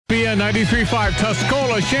Via 93.5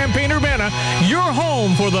 Tuscola, Champaign-Urbana, your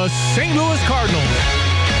home for the St. Louis Cardinals.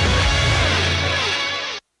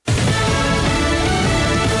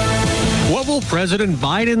 What will President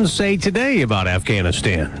Biden say today about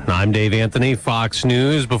Afghanistan? I'm Dave Anthony, Fox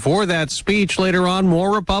News. Before that speech later on,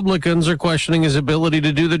 more Republicans are questioning his ability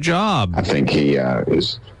to do the job. I think he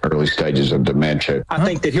is early stages of dementia. I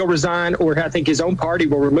think that he'll resign, or I think his own party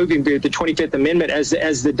will remove him through the 25th Amendment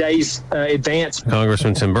as the days advance.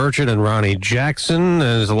 Congressman Tim Burchett and Ronnie Jackson,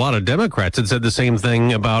 there's a lot of Democrats that said the same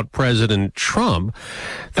thing about President Trump.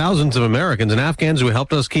 Thousands of Americans and Afghans who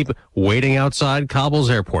helped us keep waiting outside Kabul's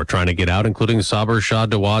airport trying to get out, including Saber Shah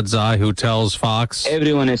Dawadza, who tells Fox,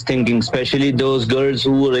 everyone is thinking, especially those girls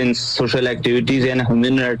who were in social activities and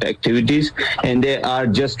human rights activities, and they are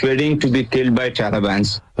just waiting to be killed by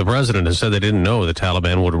Taliban. The president has said they didn't know the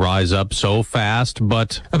Taliban would rise up so fast,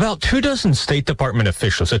 but about 24 State Department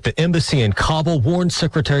officials at the embassy in Kabul warned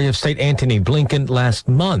Secretary of State Antony Blinken last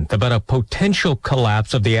month about a potential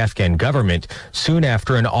collapse of the Afghan government soon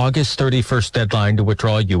after an August 31st deadline to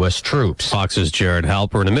withdraw U.S. troops. Fox's Jared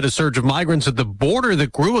Halpern. Amid a surge of migrants at the border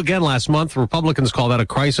that grew again last month, Republicans call that a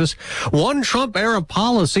crisis. One Trump-era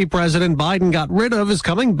policy President Biden got rid of is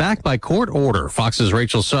coming back by court order. Fox's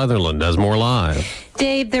Rachel Sutherland has more live.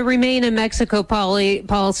 Dave, the Remain in Mexico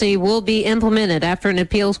policy will be implemented after an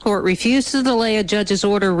appeals court refused to delay a judge's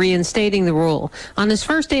order reinstating the rule. On his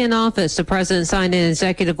first day in office, the president signed an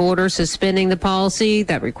executive order suspending the policy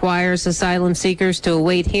that requires asylum seekers to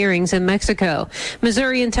await hearings in Mexico.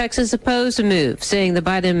 Missouri and Texas opposed the move, saying the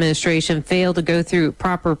Biden administration failed to go through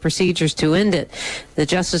proper procedures to end it. The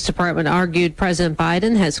Justice Department argued President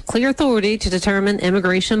Biden has clear authority to determine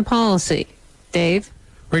immigration policy. Dave?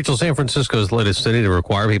 Rachel, San Francisco's latest city to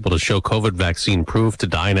require people to show COVID vaccine proof to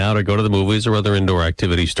dine out or go to the movies or other indoor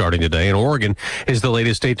activities starting today. And Oregon is the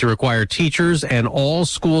latest state to require teachers and all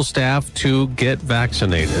school staff to get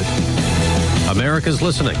vaccinated. America's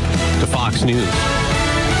listening to Fox News.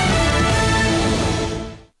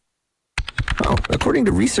 According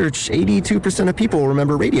to research, 82% of people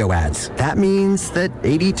remember radio ads. That means that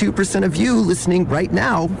 82% of you listening right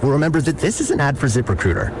now will remember that this is an ad for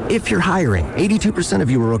ZipRecruiter. If you're hiring, 82%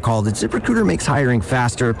 of you will recall that ZipRecruiter makes hiring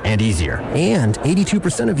faster and easier. And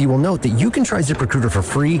 82% of you will note that you can try ZipRecruiter for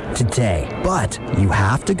free today. But you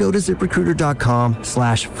have to go to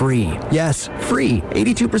ZipRecruiter.com/free. Yes, free.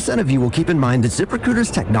 82% of you will keep in mind that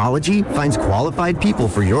ZipRecruiter's technology finds qualified people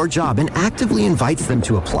for your job and actively invites them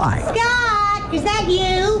to apply. Is that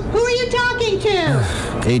you? Who are you talking to?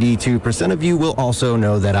 82% of you will also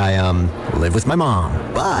know that I, live with my mom.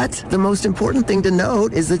 But the most important thing to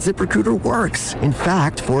note is that ZipRecruiter works. In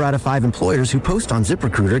fact, 4 out of 5 employers who post on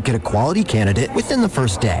ZipRecruiter get a quality candidate within the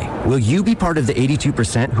first day. Will you be part of the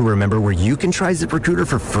 82% who remember where you can try ZipRecruiter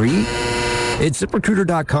for free? It's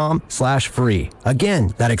ZipRecruiter.com/free.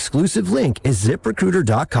 Again, that exclusive link is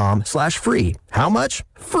ZipRecruiter.com/free. How much?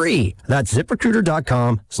 Free. That's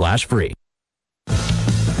ZipRecruiter.com/free.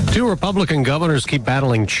 2 Republican governors keep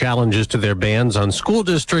battling challenges to their bans on school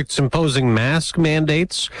districts imposing mask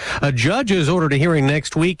mandates. A judge has ordered a hearing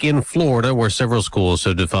next week in Florida, where several schools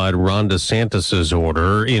have defied Ron DeSantis'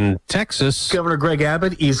 order. In Texas, Governor Greg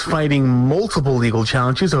Abbott is fighting multiple legal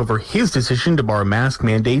challenges over his decision to bar mask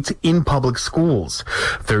mandates in public schools.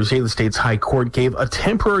 Thursday, the state's high court gave a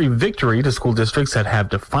temporary victory to school districts that have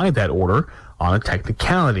defied that order on a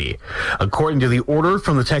technicality. According to the order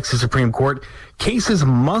from the Texas Supreme Court, cases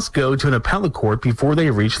must go to an appellate court before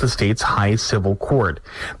they reach the state's highest civil court.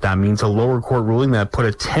 That means a lower court ruling that put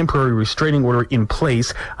a temporary restraining order in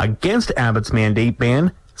place against Abbott's mandate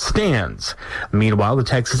ban stands. Meanwhile, the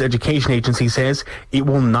Texas Education Agency says it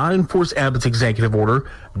will not enforce Abbott's executive order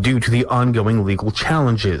due to the ongoing legal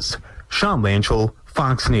challenges. Sean Lanchel,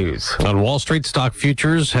 Fox News. On Wall Street, stock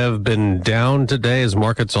futures have been down today as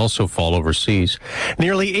markets also fall overseas.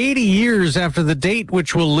 Nearly 80 years after the date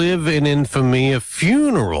which will live in infamy, a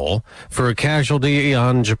funeral for a casualty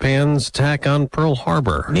on Japan's attack on Pearl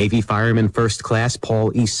Harbor. Navy Fireman First Class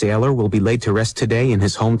Paul E. Saylor will be laid to rest today in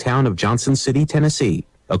his hometown of Johnson City, Tennessee.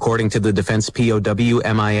 According to the Defense POW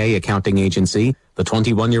MIA accounting agency, the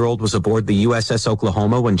 21-year-old was aboard the USS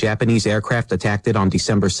Oklahoma when Japanese aircraft attacked it on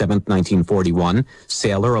December 7, 1941.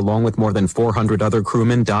 Saylor, along with more than 400 other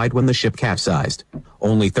crewmen, died when the ship capsized.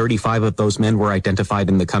 Only 35 of those men were identified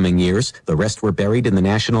in the coming years. The rest were buried in the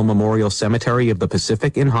National Memorial Cemetery of the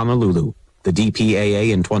Pacific in Honolulu. The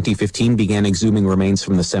DPAA in 2015 began exhuming remains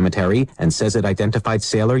from the cemetery and says it identified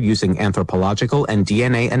Saylor using anthropological and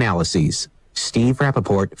DNA analyses. Steve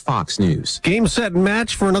Rappaport, Fox News. Game, set, and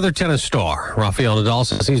match for another tennis star. Rafael Nadal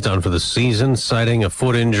says he's done for the season, citing a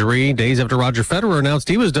foot injury. Days after Roger Federer announced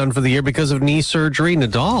he was done for the year because of knee surgery,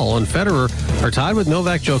 Nadal and Federer are tied with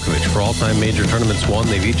Novak Djokovic for all-time major tournaments won.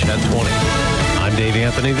 They've each had 20. I'm Dave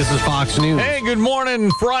Anthony. This is Fox News. Hey, good morning.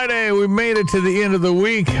 Friday, we made it to the end of the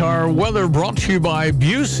week. Our weather brought to you by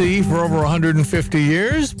Busey for over 150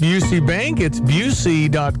 years. Busey Bank, it's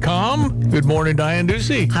Busey.com. Good morning, Diane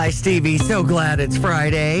Ducey. Hi, Stevie. So glad it's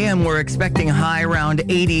Friday, and we're expecting a high around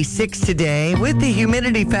 86 today, with the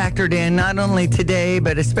humidity factored in not only today,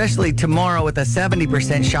 but especially tomorrow with a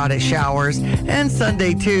 70% shot at showers, and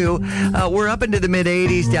Sunday, too. We're up into the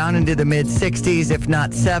mid-80s, down into the mid-60s, if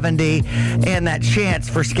not 70, and that chance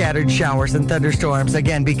for scattered showers and thunderstorms,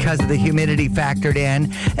 again, because of the humidity factored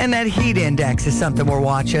in, and that heat index is something we're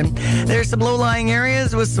watching. There's some low-lying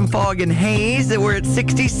areas with some fog and haze that we're at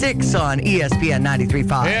 66 on ESPN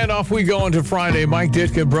 93.5. And off we go into Friday. Mike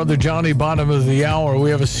Ditka, brother Jonny, bottom of the hour. We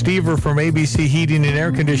have a Stever from ABC Heating and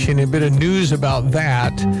Air Conditioning, a bit of news about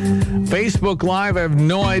that. Facebook Live, I have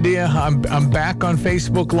no idea. I'm back on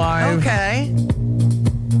Facebook Live. Okay.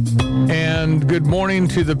 And good morning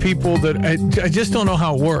to the people that I just don't know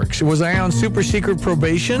how it works. Was I on super secret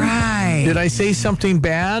probation? Right. Did I say something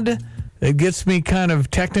bad that gets me kind of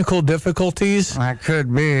technical difficulties? That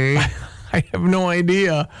could be. I have no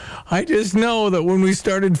idea. I just know that when we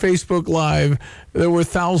started Facebook Live, there were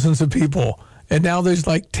thousands of people, and now there's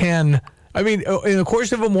like 10. I mean, in the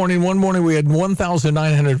course of a morning, one morning we had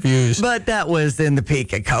 1,900 views. But that was in the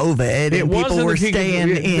peak of COVID, and people were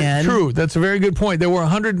staying in. True. That's a very good point. There were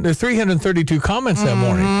 332 comments that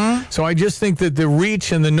morning. So I just think that the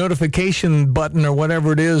reach and the notification button or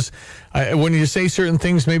whatever it is, when you say certain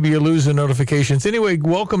things, maybe you lose the notifications. Anyway,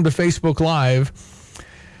 welcome to Facebook Live.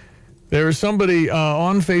 There is somebody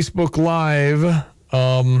on Facebook Live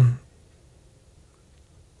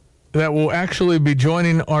that will actually be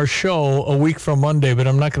joining our show a week from Monday, but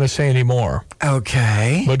I'm not going to say any more.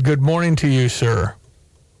 Okay. But good morning to you, sir.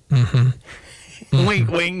 Wink,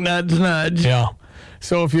 wink, nudge, nudge. Yeah.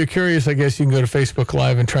 So if you're curious, I guess you can go to Facebook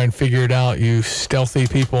Live and try and figure it out, you stealthy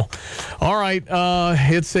people. All right.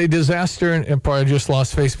 It's a disaster. And probably just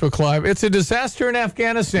lost Facebook Live. It's a disaster in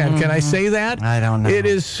Afghanistan. Can I say that? I don't know. It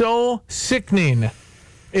is so sickening.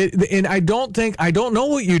 And I don't know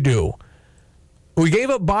what you do. We gave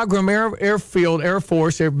up Bagram Airfield, Air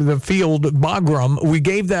Force, the field, Bagram. We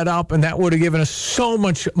gave that up, and that would have given us so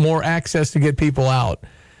much more access to get people out.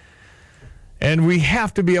 And we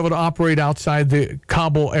have to be able to operate outside the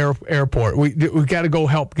Kabul airport. We got to go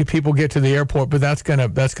help people get to the airport, but that's gonna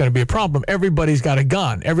be a problem. Everybody's got a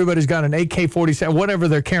gun. Everybody's got an AK-47, whatever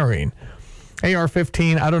they're carrying,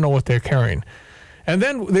 AR-15. I don't know what they're carrying. And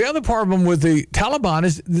then the other problem with the Taliban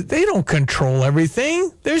is they don't control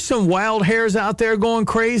everything. There's some wild hares out there going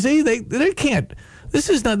crazy. They can't. This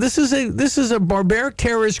is a barbaric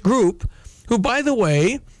terrorist group who, by the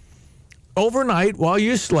way, overnight while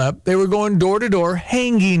you slept, they were going door to door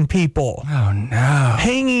hanging people. Oh no.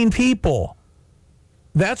 Hanging people.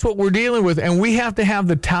 That's what we're dealing with, and we have to have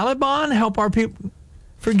the Taliban help our people.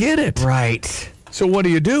 Forget it. Right. So what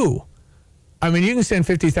do? I mean, you can send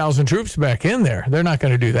 50,000 troops back in there. They're not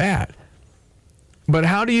going to do that. But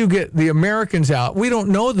how do you get the Americans out? We don't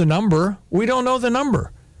know the number.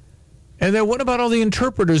 And then what about all the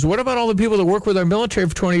interpreters? What about all the people that work with our military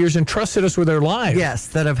for 20 years and trusted us with their lives? Yes,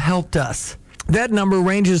 that have helped us. That number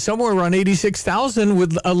ranges somewhere around 86,000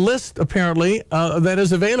 with a list, apparently, that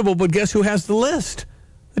is available. But guess who has the list?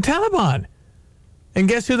 The Taliban. And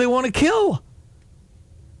guess who they want to kill?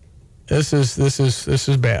 This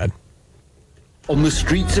is bad. On the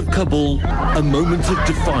streets of Kabul, a moment of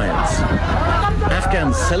defiance.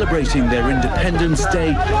 Afghans celebrating their Independence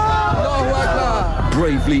Day,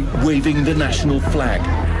 bravely waving the national flag,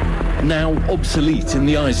 now obsolete in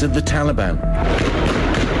the eyes of the Taliban.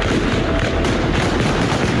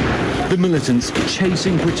 The militants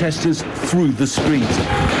chasing protesters through the streets,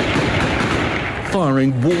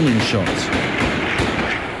 firing warning shots.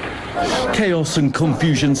 Chaos and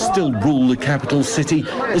confusion still rule the capital city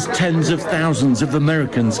as tens of thousands of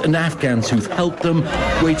Americans and Afghans who've helped them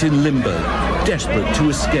wait in limbo, desperate to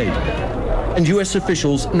escape. And U.S.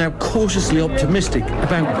 officials now cautiously optimistic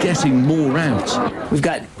about getting more out. We've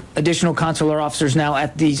got additional consular officers now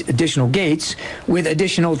at these additional gates with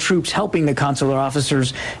additional troops helping the consular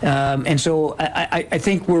officers. And so I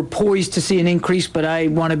think we're poised to see an increase, but I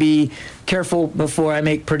want to be careful before I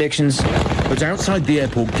make predictions. But outside the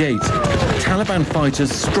airport gate, Taliban fighters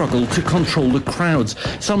struggle to control the crowds,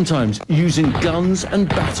 sometimes using guns and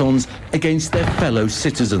batons against their fellow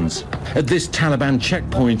citizens. At this Taliban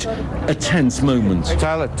checkpoint, a tense moment.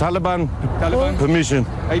 Taliban permission.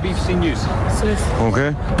 ABC News.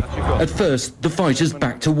 Okay. At first, the fighters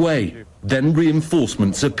backed away. Then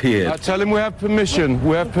reinforcements appeared. Tell him we have permission.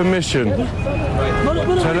 We have permission.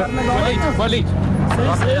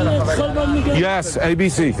 Yes,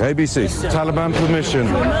 ABC. Taliban permission.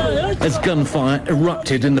 As gunfire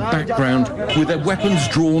erupted in the background, with their weapons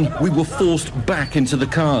drawn, we were forced back into the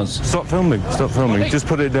cars. Stop filming. Just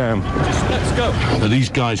put it down. Let's go. These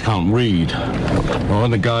guys can't read. One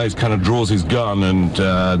of the guys kind of draws his gun and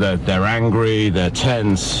they're angry, they're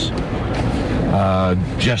tense.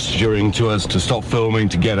 Gesturing to us to stop filming,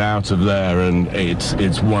 to get out of there, and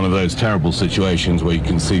it's one of those terrible situations where you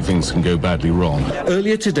can see things can go badly wrong.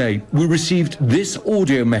 Earlier today, we received this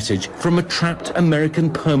audio message from a trapped American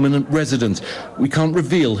permanent resident. We can't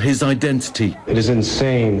reveal his identity. It is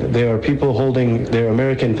insane. There are people holding their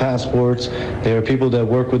American passports. There are people that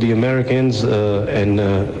work with the Americans, and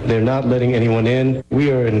they're not letting anyone in.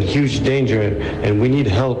 We are in huge danger, and we need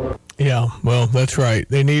help. Yeah, well, that's right.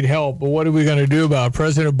 They need help. But what are we going to do about it?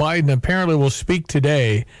 President Biden apparently will speak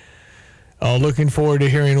today. Looking forward to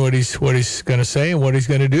hearing what he's going to say and what he's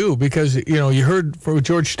going to do. Because, you heard from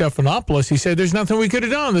George Stephanopoulos, he said there's nothing we could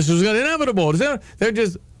have done. This was inevitable.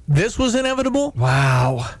 This was inevitable?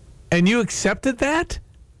 Wow. And you accepted that?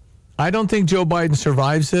 I don't think Joe Biden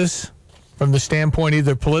survives this from the standpoint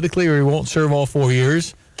either politically or he won't serve all 4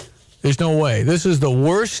 years. There's no way. This is the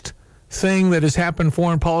worst thing that has happened in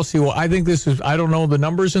foreign policy. Well, I think this is, I don't know the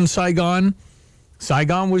numbers in Saigon.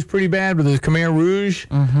 Saigon was pretty bad with the Khmer Rouge.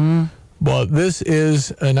 Mm-hmm. But this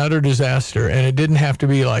is an utter disaster, and it didn't have to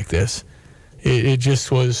be like this. It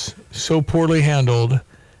just was so poorly handled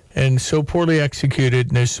and so poorly executed,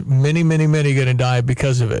 and there's many, many, many going to die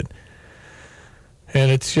because of it.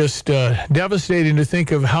 And it's just devastating to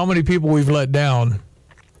think of how many people we've let down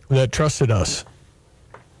that trusted us.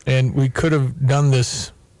 And we could have done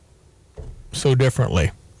this so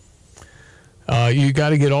differently. You got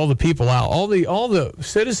to get all the people out, all the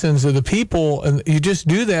citizens of the people, and you just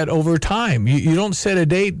do that over time. You don't set a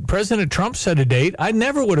date. President Trump set a date. I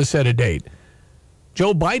never would have set a date.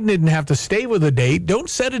 Joe Biden didn't have to stay with a date. Don't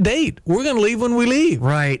set a date. We're going to leave when we leave.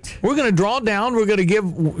 Right. We're going to draw down. We're going to give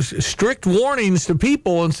strict warnings to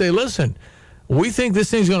people and say, listen, we think this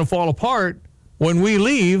thing's going to fall apart when we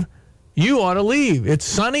leave. You ought to leave. It's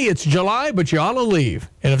sunny, it's July, but you ought to leave.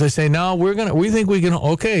 And if they say, no, we think we can,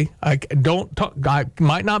 okay, I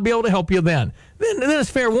might not be able to help you then it's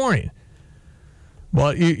fair warning.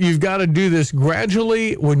 But you've got to do this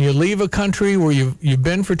gradually. When you leave a country where you've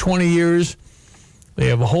been for 20 years, they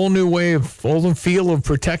have a whole new way of full feel of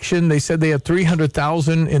protection. They said they had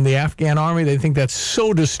 300,000 in the Afghan army. They think that's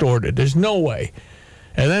so distorted. There's no way.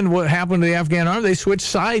 And then what happened to the Afghan army? They switched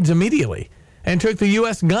sides immediately and took the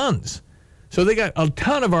U.S. guns. So they got a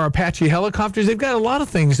ton of our Apache helicopters. They've got a lot of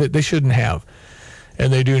things that they shouldn't have,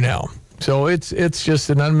 and they do now. So it's just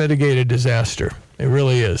an unmitigated disaster. It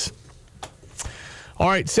really is. All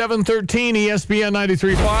right, 7:13, ESPN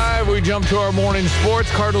 93.5. We jump to our morning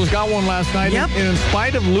sports. Cardinals got one last night. Yep. And in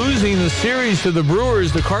spite of losing the series to the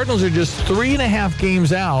Brewers, the Cardinals are just 3.5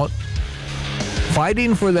 games out,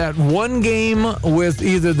 fighting for that one game with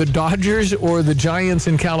either the Dodgers or the Giants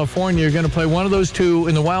in California. You're going to play one of those two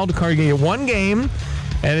in the wild card. You get one game,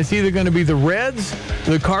 and it's either going to be the Reds,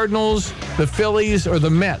 the Cardinals, the Phillies, or the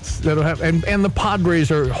Mets that'll have. And the Padres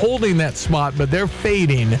are holding that spot, but they're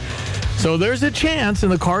fading. So there's a chance,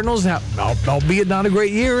 and the Cardinals, albeit not a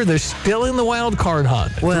great year, they're still in the wild card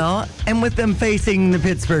hunt. Well, and with them facing the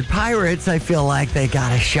Pittsburgh Pirates, I feel like they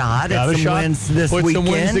got a shot at some wins this weekend. Put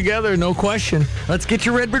some wins together, no question. Let's get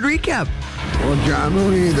your Redbird recap. Well, John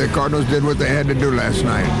Mooney, the Cardinals did what they had to do last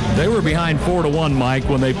night. They were behind 4-1, Mike,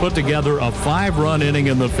 when they put together a 5-run inning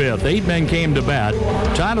in the fifth. 8 men came to bat.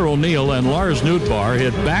 Tyler O'Neill and Lars Nootbaar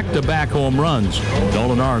hit back-to-back home runs.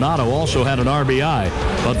 Nolan Arenado also had an RBI,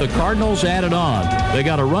 but the Cardinals added on. They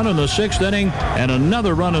got a run in the 6th inning and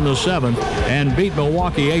another run in the 7th and beat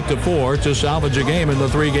Milwaukee 8-4 to salvage a game in the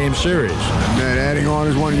 3-game series. And adding on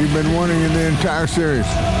is one you've been winning in the entire series.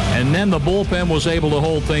 And then the bullpen was able to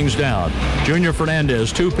hold things down. Junior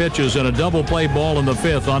Fernandez, 2 pitches and a double play ball in the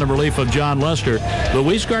 5th on a relief of John Lester.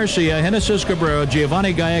 Luis Garcia, Genesis Cabrera,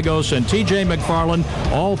 Giovanni Gallegos, and T.J. McFarland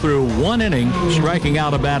all through 1 inning, striking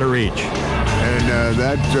out a batter each. And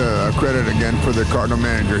that's a credit again for the Cardinal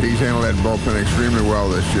manager. He's handled that bullpen extremely well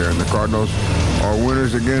this year. And the Cardinals are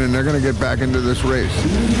winners again, and they're going to get back into this race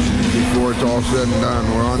before it's all said and done.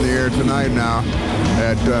 We're on the air tonight now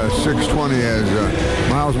at 6:20 as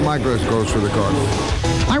Miles Michaelis goes for the Cardinals.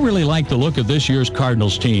 I really like the look of this year's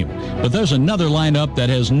Cardinals team, but there's another lineup that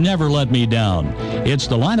has never let me down. It's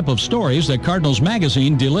the lineup of stories that Cardinals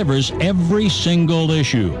Magazine delivers every single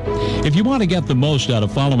issue. If you want to get the most out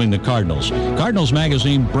of following the Cardinals, Cardinals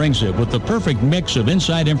Magazine brings it with the perfect mix of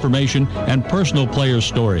inside information and personal player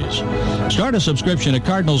stories. Start a subscription at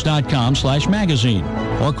cardinals.com/magazine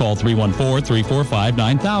or call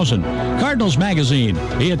 314-345-9000. Cardinals Magazine,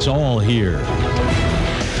 it's all here.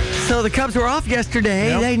 So the Cubs were off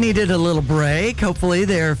yesterday. They needed a little break. Hopefully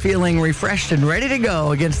they're feeling refreshed and ready to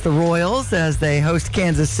go against the Royals as they host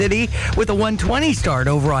Kansas City with a 1:20 start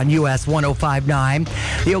over on US 105.9.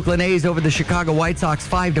 The Oakland A's over the Chicago White Sox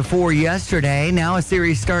 5-4 yesterday. Now a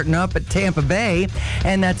series starting up at Tampa Bay,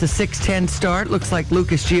 and that's a 6:10 start. Looks like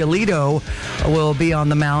Lucas Giolito will be on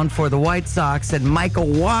the mound for the White Sox and Michael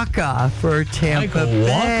Wacha for Tampa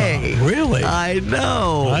Bay. Really? I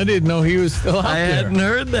know. I didn't know he was still out there. I hadn't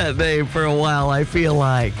heard that name for a while, I feel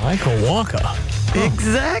like. Michael Wacha.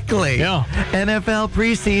 Exactly. Yeah. NFL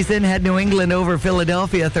preseason had New England over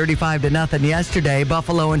Philadelphia 35-0 yesterday.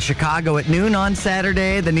 Buffalo and Chicago at noon on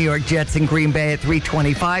Saturday. The New York Jets and Green Bay at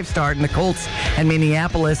 3:25 start, and the Colts and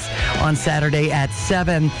Minneapolis on Saturday at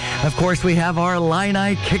 7. Of course, we have our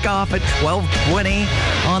Illini kickoff at 12:20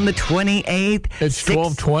 on the 28th. It's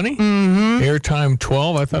 12:20? Mm-hmm. Airtime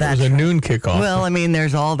 12? I thought it was a noon kickoff. Well, I mean,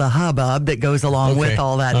 there's all the hubbub that goes along with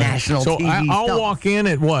all that national so TV I'll stuff. walk in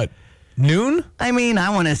at what? Noon? I mean, I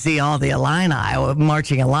want to see all the Illini,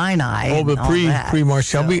 marching Illini. Oh, the pre-march.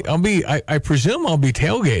 So. I presume I'll be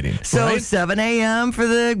tailgating. So right? 7 a.m. for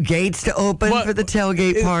the gates to open for the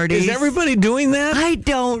tailgate parties. Is everybody doing that? I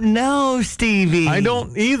don't know, Stevie. I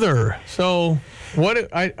don't either. So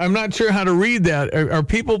I'm not sure how to read that. Are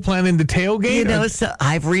people planning to tailgate? You know, so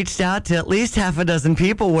I've reached out to at least half a dozen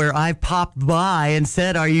people where I've popped by and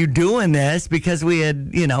said, "Are you doing this?" Because we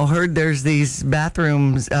had, heard there's these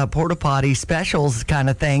bathrooms, porta potty specials kind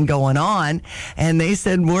of thing going on, and they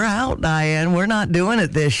said, "We're out, Diane. We're not doing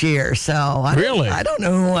it this year." So I don't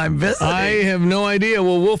know who I'm visiting. I have no idea.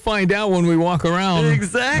 Well, we'll find out when we walk around.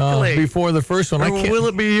 Exactly. Before the first one. Or will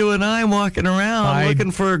it be you and I walking around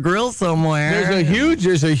looking for a grill somewhere?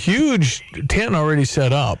 There's a huge tent already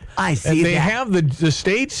set up. I see. They have the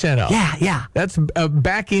stage set up. Yeah. That's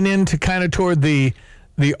backing into kind of toward the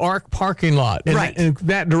Arc parking lot, in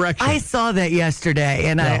that direction. I saw that yesterday,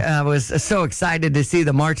 and I was so excited to see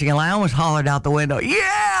the marching, and I almost hollered out the window,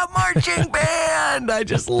 "Yeah, marching band!" I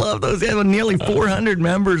just love those. They have nearly 400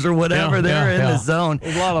 members or whatever there in the zone.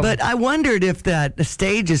 But I wondered if the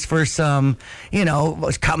stage is for some,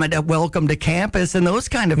 coming to welcome to campus and those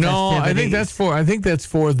kind of festivities. No, I think that's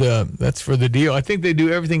for the deal. I think they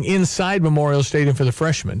do everything inside Memorial Stadium for the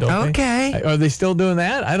freshmen, don't they? Are they still doing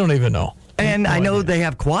that? I don't even know. And I know they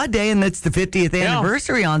have Quad Day, and it's the 50th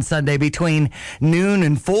anniversary on Sunday between noon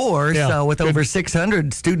and 4. So with over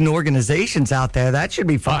 600 student organizations out there, that should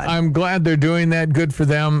be fun. I'm glad they're doing that. Good for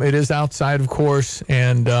them. It is outside, of course.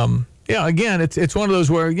 And, again, it's one of those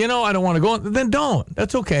where, I don't want to go. Then don't.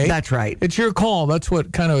 That's okay. That's right. It's your call. That's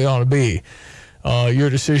what kind of it ought to be. Your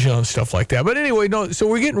decision on stuff like that. But anyway, so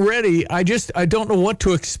we're getting ready. I don't know what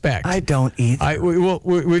to expect. I don't either.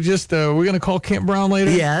 We're going to call Kent Brown later?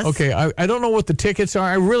 Yes. Okay. I don't know what the tickets are.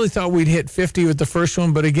 I really thought we'd hit 50 with the first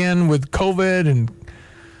one, but again, with COVID and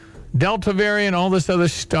Delta variant, all this other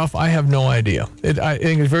stuff, I have no idea. I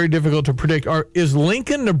think it's very difficult to predict. Is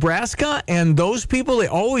Lincoln, Nebraska, and those people, they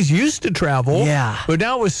always used to travel. Yeah. But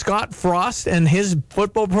now with Scott Frost and his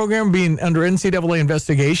football program being under NCAA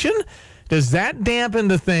investigation, does that dampen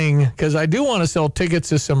the thing? Because I do want to sell tickets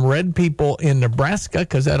to some red people in Nebraska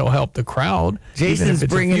because that'll help the crowd. Jason's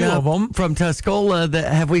bringing up from Tuscola,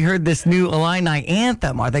 have we heard this new Illini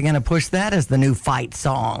anthem? Are they going to push that as the new fight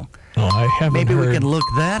song? Oh, I haven't Maybe we can look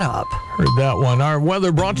that up. Heard that one. Our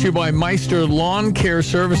weather brought to you by Meister Lawn Care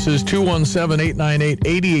Services,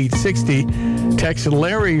 217-898-8860. Text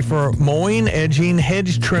Larry for mowing, edging,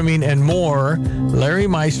 hedge trimming, and more. Larry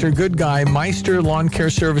Meister, good guy. Meister Lawn Care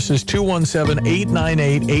Services,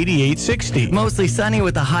 217-898-8860. Mostly sunny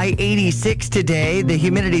with a high 86 today. The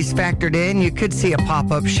humidity's factored in. You could see a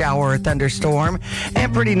pop-up shower or thunderstorm.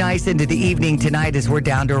 And pretty nice into the evening tonight as we're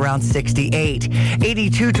down to around 68.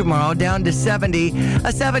 82 tomorrow. tomorrow, down to 70.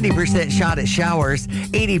 A 70% shot at showers.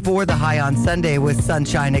 84 the high on Sunday with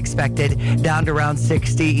sunshine expected, down to around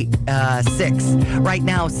 66. Right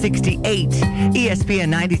now, 68.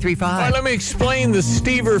 ESPN 93.5. All right, let me explain the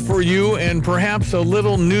Stever for you, and perhaps a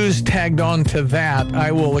little news tagged on to that.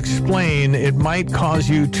 I will explain. It might cause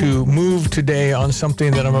you to move today on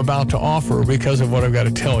something that I'm about to offer because of what I've got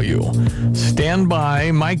to tell you. Stand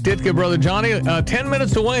by. Mike Ditka, Brother Jonny. 10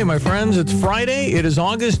 minutes away, my friends. It's Friday. It is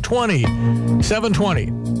August 20,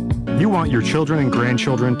 7:20. You want your children and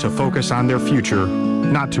grandchildren to focus on their future,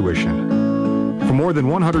 not tuition. For more than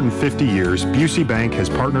 150 years, Busey Bank has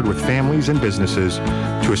partnered with families and businesses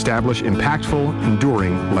to establish impactful,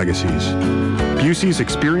 enduring legacies. Busey's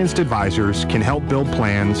experienced advisors can help build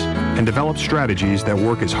plans and develop strategies that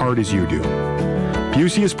work as hard as you do.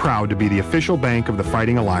 Busey is proud to be the official bank of the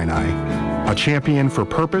Fighting Illini, a champion for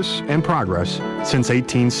purpose and progress since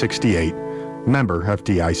 1868. Member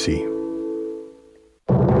FDIC.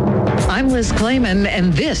 I'm Liz Clayman,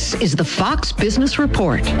 and this is the Fox Business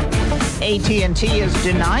Report. AT&T is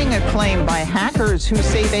denying a claim by hackers who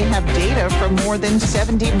say they have data from more than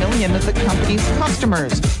 70 million of the company's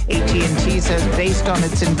customers. AT&T says based on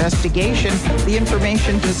its investigation, the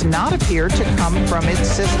information does not appear to come from its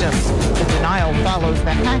systems. The denial follows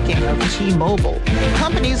the hacking of T-Mobile.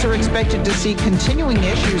 Companies are expected to see continuing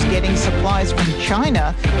issues getting supplies from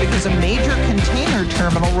China because a major container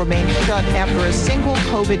terminal remained shut after a single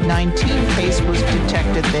COVID-19 case was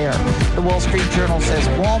detected there. The Wall Street Journal says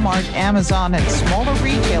Walmart, Amazon, and smaller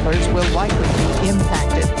retailers will likely be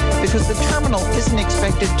impacted because the terminal isn't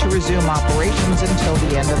expected to resume operations until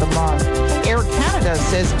the end of the month. Air Canada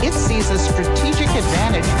says it sees a strategic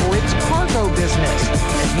advantage for its cargo business,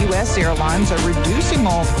 as U.S. airlines are reducing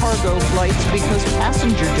all cargo flights because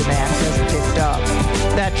passenger demand has picked up.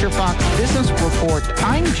 That's your Fox Business Report.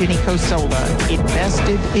 I'm Ginny Cosola,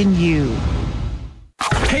 invested in you.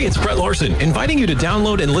 Hey, it's Brett Larson, inviting you to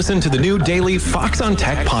download and listen to the new daily Fox on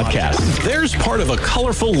Tech podcast. There's part of a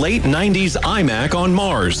colorful late 90s iMac on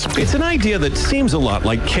Mars. It's an idea that seems a lot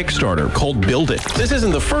like Kickstarter, called Build It. This isn't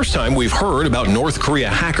the first time we've heard about North Korea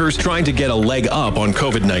hackers trying to get a leg up on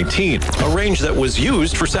COVID-19, a range that was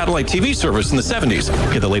used for satellite TV service in the 70s.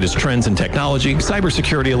 Get the latest trends in technology,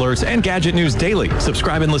 cybersecurity alerts, and gadget news daily.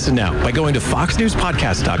 Subscribe and listen now by going to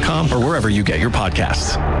foxnewspodcast.com or wherever you get your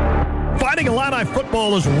podcasts. Fighting Illini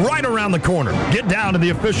football is right around the corner. Get down to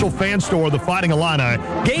the official fan store of the Fighting Illini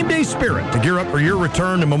Game Day Spirit to gear up for your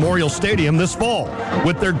return to Memorial Stadium this fall.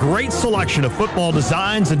 With their great selection of football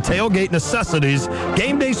designs and tailgate necessities,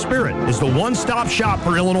 Game Day Spirit is the one-stop shop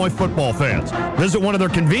for Illinois football fans. Visit one of their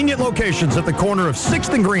convenient locations at the corner of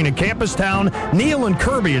 6th and Green in Campus Town, Neal and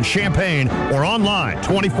Kirby in Champaign, or online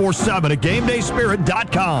 24/7 at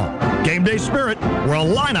GameDaySpirit.com. Game Day Spirit, where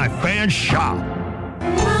Illini fans shop.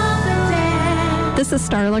 This is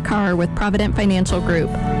Starla Carr with Provident Financial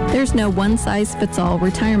Group. There's no one-size-fits-all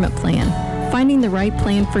retirement plan. Finding the right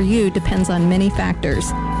plan for you depends on many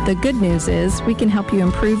factors. The good news is we can help you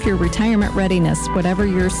improve your retirement readiness, whatever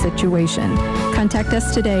your situation. Contact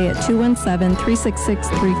us today at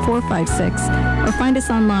 217-366-3456 or find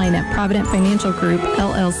us online at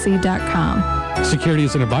providentfinancialgroupllc.com.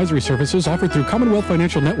 Securities and advisory services offered through Commonwealth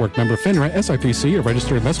Financial Network, member FINRA, SIPC, a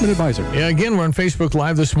registered investment advisor. Yeah, again, we're on Facebook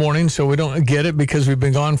Live this morning, so we don't get it because we've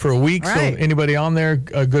been gone for a week. Right. So anybody on there,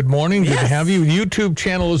 good morning. Good to have you. YouTube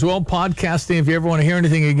channel as well, podcasting. If you ever want to hear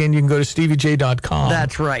anything again, you can go to steviej.com.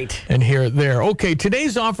 That's right. And hear it there. Okay,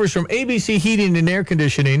 today's offers from ABC Heating and Air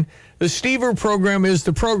Conditioning. The Stever program is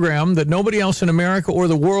the program that nobody else in America or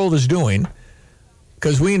the world is doing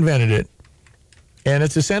because we invented it. And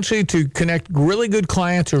it's essentially to connect really good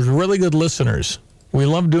clients or really good listeners. We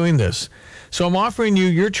love doing this. So I'm offering you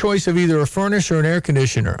your choice of either a furnace or an air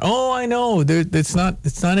conditioner. Oh, I know. It's not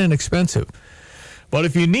inexpensive. But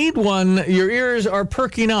if you need one, your ears are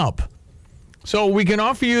perking up. So we can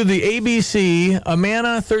offer you the ABC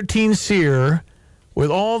Amana 13 Sear with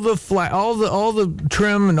all the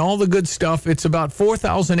trim and all the good stuff. It's about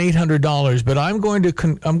 $4,800, but I'm going to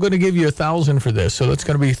give you $1,000 for this. So that's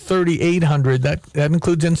going to be $3,800. That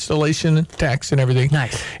includes installation, tax, and everything.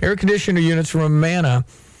 Nice. Air conditioner units from Amana,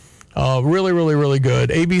 really, really, really good.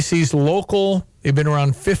 ABC's local. They've been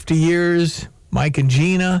around 50 years. Mike and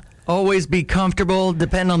Gina. Always be comfortable.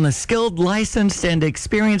 Depend on the skilled, licensed, and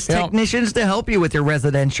experienced technicians to help you with your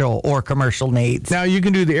residential or commercial needs. Now, you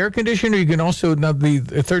can do the air conditioner. You can also, now the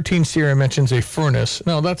 13 Series mentions a furnace.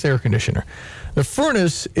 No, that's air conditioner. The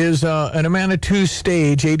furnace is an Amana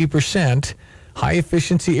 2-stage, 80%,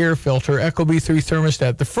 high-efficiency air filter, Ecobee 3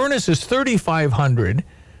 thermostat. The furnace is $3,500,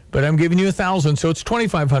 but I'm giving you $1,000, so it's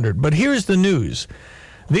 $2,500. But here's the news.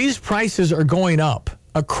 These prices are going up.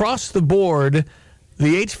 across the board,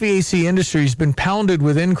 the HVAC industry has been pounded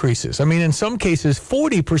with increases. I mean, in some cases,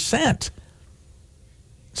 40%.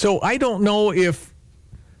 So I don't know if,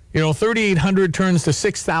 3,800 turns to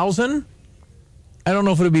 6,000. I don't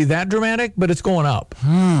know if it'll be that dramatic, but it's going up.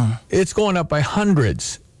 It's going up by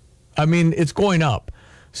hundreds. I mean, it's going up.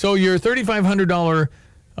 So your $3,500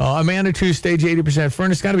 Amanda 2 stage 80%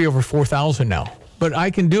 furnace got to be over $4,000 now. But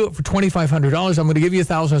I can do it for $2,500. I'm going to give you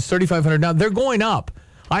 $1,000. It's $3,500 now. They're going up.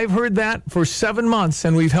 I've heard that for 7 months,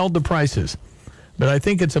 and we've held the prices. But I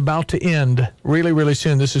think it's about to end really, really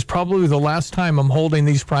soon. This is probably the last time I'm holding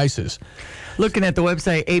these prices. Looking at the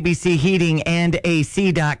website,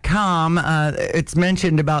 abcheatingandac.com, it's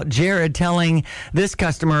mentioned about Jared telling this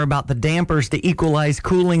customer about the dampers to equalize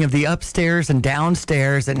cooling of the upstairs and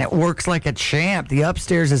downstairs, and it works like a champ. The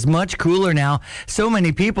upstairs is much cooler now. So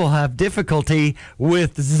many people have difficulty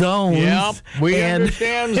with zones. Yep, we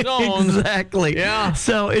understand zones. Exactly. Yeah.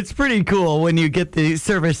 So it's pretty cool when you get the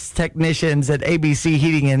service technicians at ABC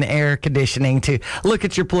Heating and Air Conditioning to look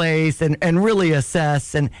at your place and really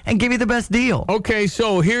assess and give you the best deal. Okay,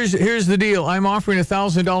 so here's the deal. I'm offering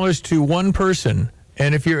 $1,000 to one person,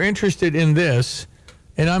 and if you're interested in this,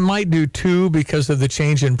 and I might do two because of the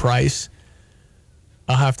change in price,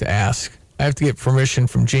 I'll have to ask. I have to get permission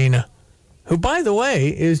from Gina, who, by the way,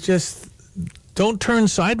 is just don't turn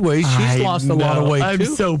sideways. She's lost a lot of weight, I'm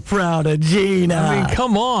too. so proud of Gina. I mean,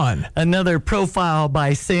 come on. Another profile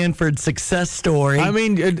by Sanford success story. I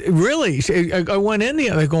mean, really, I went in the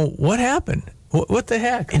other going, what happened? What the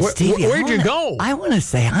heck? Stevie, Where'd you go? I want to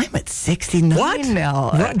say I'm at 69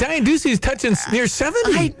 now. Diane Ducey's touching near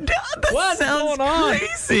 70. I know. That sounds going on?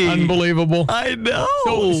 crazy. Unbelievable. I know.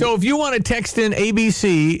 So if you want to text in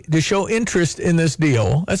ABC to show interest in this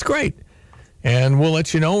deal, that's great. And we'll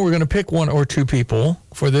let you know. We're going to pick one or two people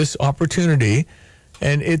for this opportunity.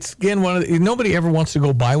 And it's, again, nobody ever wants to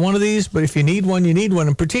go buy one of these, but if you need one, you need one.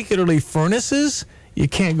 And particularly furnaces, you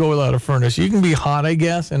can't go without a furnace. You can be hot, I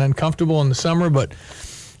guess, and uncomfortable in the summer, but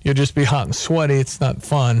you'll just be hot and sweaty. It's not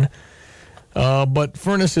fun. But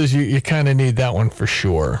furnaces, you kind of need that one for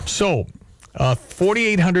sure. So,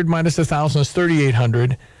 $4,800 minus $1,000 is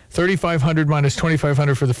 $3,800. $3,500 minus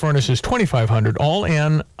 $2,500 for the furnace is $2,500. All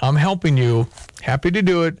in. I'm helping you. Happy to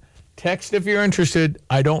do it. Text if you're interested.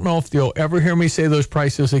 I don't know if you'll ever hear me say those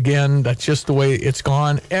prices again. That's just the way it's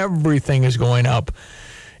gone. Everything is going up,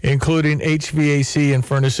 including HVAC and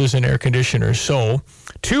furnaces and air conditioners. So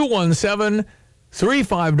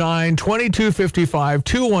 217-359-2255,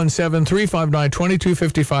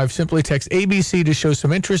 217-359-2255. Simply text ABC to show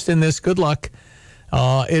some interest in this. Good luck.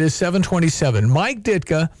 It is 7:27. Mike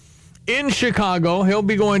Ditka in Chicago. He'll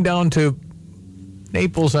be going down to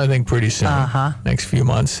Naples, I think, pretty soon. Next few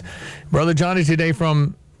months. Brother Jonny today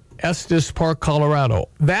from Estes Park, Colorado.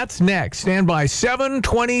 That's next. Stand by.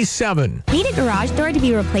 7:27. Need a garage door to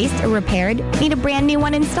be replaced or repaired? Need a brand new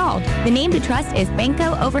one installed? The name to trust is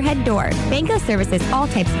Benco Overhead Door. Benco services all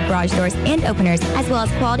types of garage doors and openers, as well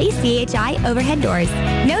as quality CHI overhead doors.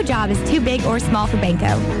 No job is too big or small for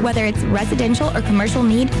Benco. Whether it's residential or commercial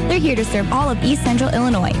need, they're here to serve all of East Central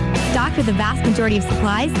Illinois. Stocked with the vast majority of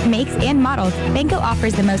supplies, makes, and models, Benco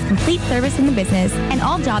offers the most complete service in the business, and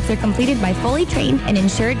all jobs are completed by fully trained and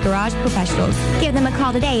insured garage professionals. Give them a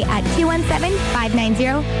call today at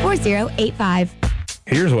 217-590-4085.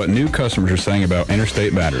 Here's what new customers are saying about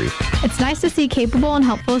Interstate Batteries. It's nice to see capable and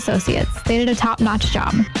helpful associates. They did a top-notch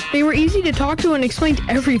job. They were easy to talk to and explained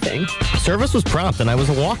everything. Service was prompt and I was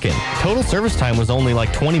a walk-in. Total service time was only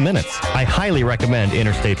like 20 minutes. I highly recommend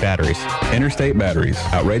Interstate Batteries. Interstate Batteries,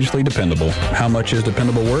 outrageously dependable. How much is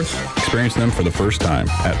dependable worth? Experience them for the first time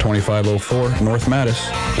at 2504 North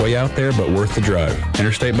Mattis. Way out there, but worth the drive.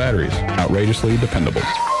 Interstate Batteries, outrageously dependable.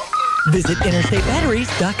 Visit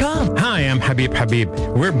InterstateBatteries.com. Hi, I'm Habib.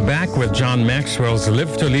 We're back with John Maxwell's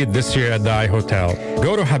Live to Lead this year at the iHotel.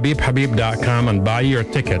 Go to HabibHabib.com and buy your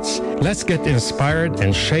tickets. Let's get inspired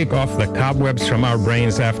and shake off the cobwebs from our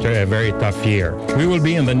brains after a very tough year. We will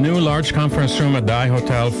be in the new large conference room at the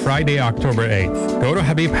iHotel Friday, October 8th. Go to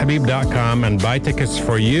HabibHabib.com and buy tickets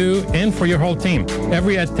for you and for your whole team.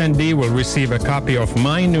 Every attendee will receive a copy of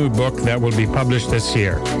my new book that will be published this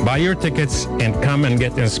year. Buy your tickets and come and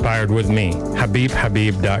get inspired with me.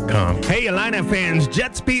 HabibHabib.com. Hey, Illini fans,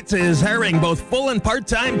 Jets Pizza is hiring both full and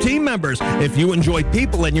part-time team members. If you enjoy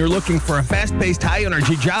people and you're looking for a fast-paced,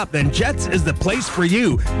 high-energy job, then Jets is the place for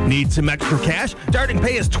you. Need some extra cash? Starting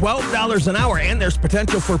pay is $12 an hour, and there's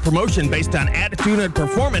potential for promotion based on attitude and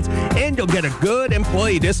performance, and you'll get a good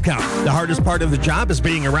employee discount. The hardest part of the job is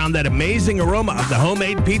being around that amazing aroma of the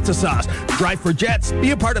homemade pizza sauce. Drive for Jets.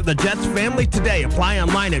 Be a part of the Jets family today. Apply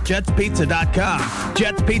online at jetspizza.com.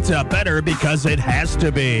 Jets Pizza, up better because it has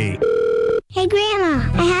to be. Hey, Grandma,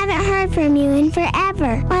 I haven't heard from you in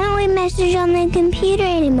forever. Why don't we message on the computer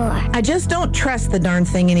anymore? I just don't trust the darn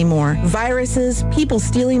thing anymore. Viruses, people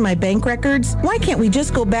stealing my bank records. Why can't we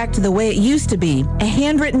just go back to the way it used to be? A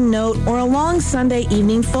handwritten note or a long Sunday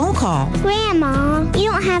evening phone call. Grandma,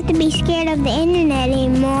 you don't have to be scared of the internet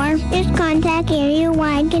anymore. Just contact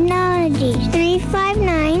Area-Wide Technologies,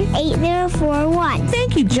 359-8041.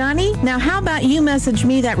 Thank you, Johnny. Now how about you message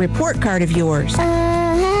me that report card of yours?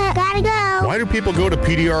 Gotta go. Why do people go to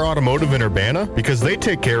PDR Automotive in Urbana? Because they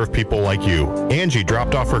take care of people like you. Angie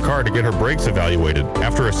dropped off her car to get her brakes evaluated.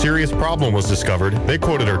 After a serious problem was discovered, they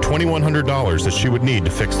quoted her $2,100 that she would need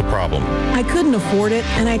to fix the problem. I couldn't afford it,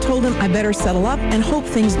 and I told him I better settle up and hope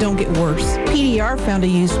things don't get worse. PDR found a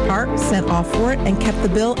used part, sent off for it, and kept the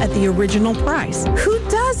bill at the original price. Who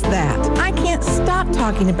does that? I can't stop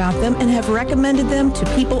talking about them and have recommended them to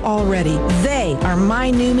people already. They are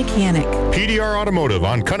my new mechanic. PDR Automotive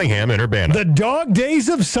on Cunningham in Urbana. The dog days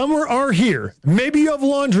of summer are here. Maybe you have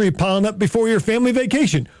laundry piling up before your family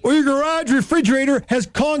vacation, or your garage refrigerator has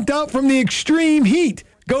conked out from the extreme heat.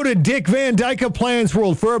 Go to Dick Van Dyke Appliance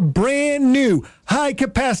World for a brand new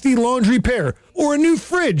high-capacity laundry pair or a new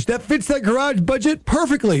fridge that fits that garage budget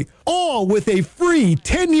perfectly, all with a free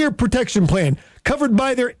 10-year protection plan covered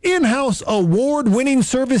by their in-house award-winning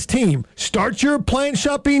service team. Start your appliance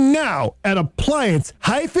shopping now at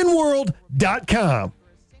appliance-world.com.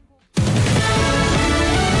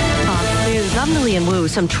 News. I'm Lillian Wu.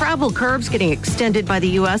 Some travel curbs getting extended by the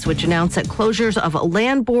U.S., which announced that closures of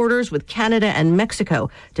land borders with Canada and Mexico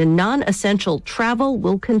to non-essential travel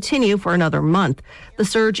will continue for another month. The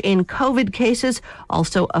surge in COVID cases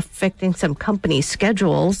also affecting some company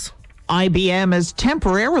schedules. IBM is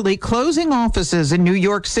temporarily closing offices in New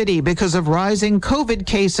York City because of rising COVID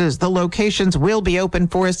cases. The locations will be open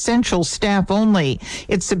for essential staff only.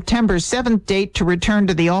 Its September 7th date to return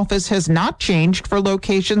to the office has not changed for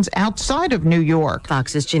locations outside of New York.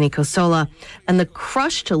 Fox's Ginny Kosola. And the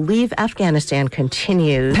crush to leave Afghanistan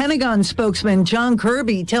continues. Pentagon spokesman John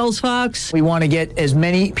Kirby tells Fox, "We want to get as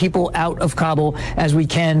many people out of Kabul as we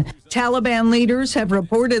can." Taliban leaders have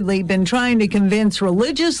reportedly been trying to convince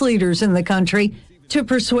religious leaders in the country to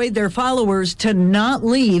persuade their followers to not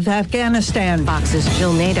leave Afghanistan. Fox's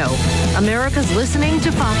Jill Nato. America's listening to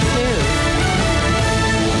Fox News.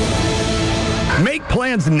 Make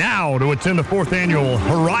plans now to attend the 4th annual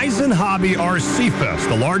Horizon Hobby RC Fest,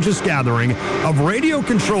 the largest gathering of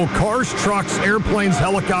radio-controlled cars, trucks, airplanes,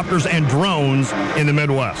 helicopters, and drones in the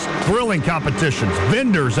Midwest. Thrilling competitions,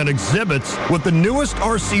 vendors, and exhibits with the newest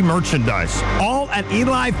RC merchandise, all at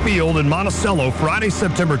Eli Field in Monticello, Friday,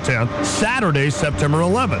 September 10th, Saturday, September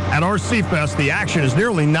 11th. At RC Fest, the action is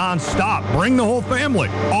nearly non-stop. Bring the whole family.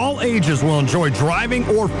 All ages will enjoy driving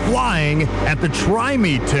or flying at the Try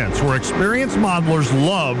Me tents, where experienced modelers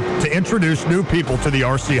love to introduce new people to the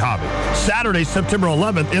RC hobby. Saturday, September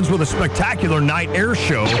 11th ends with a spectacular night air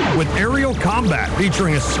show with aerial combat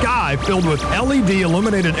featuring a sky filled with LED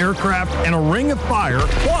illuminated aircraft and a ring of fire,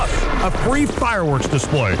 plus a free fireworks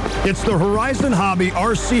display. It's the Horizon Hobby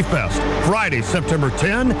RC Fest, Friday, September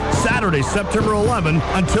 10, Saturday, September 11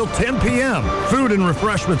 until 10 p.m. Food and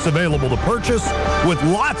refreshments available to purchase with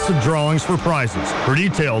lots of drawings for prizes. For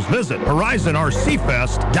details, visit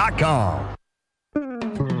horizonrcfest.com.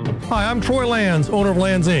 Hi, I'm Troy Lands, owner of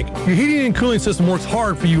Lands Inc. Your heating and cooling system works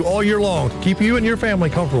hard for you all year long to keep you and your family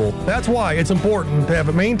comfortable. That's why it's important to have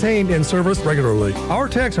it maintained and serviced regularly. Our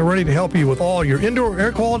techs are ready to help you with all your indoor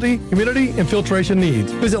air quality, humidity, and filtration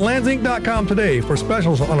needs. Visit landsinc.com today for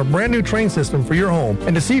specials on a brand new train system for your home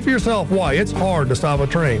and to see for yourself why it's hard to stop a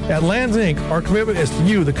train. At Lands Inc., our commitment is to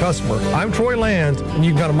you, the customer. I'm Troy Lands, and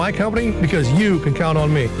you can count on my company because you can count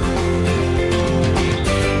on me.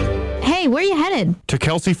 Hey, where are you headed? To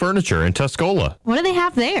Kelsey Furniture in Tuscola. What do they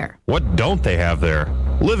have there? What don't they have there?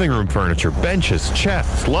 Living room furniture, benches,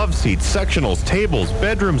 chests, love seats, sectionals, tables,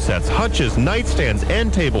 bedroom sets, hutches, nightstands,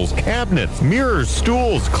 end tables, cabinets, mirrors,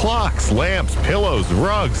 stools, clocks, lamps, pillows,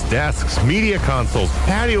 rugs, desks, media consoles,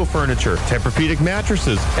 patio furniture, Tempur-Pedic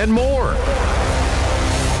mattresses, and more.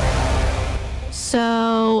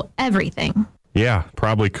 So, everything. Yeah,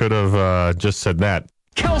 probably could have just said that.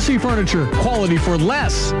 Kelsey Furniture, quality for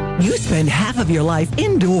less. You spend half of your life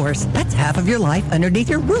indoors. That's half of your life underneath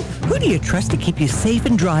your roof. Who do you trust to keep you safe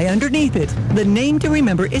and dry underneath it? The name to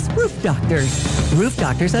remember is Roof Doctors. Roof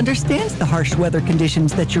Doctors understands the harsh weather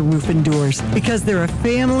conditions that your roof endures because they're a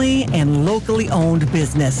family and locally owned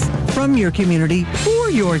business. From your community, for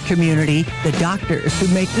your community, the doctors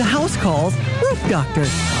who make the house calls, Roof Roof Doctor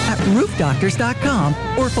at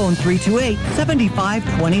roofdoctors.com or phone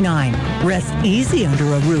 328-7529. Rest easy under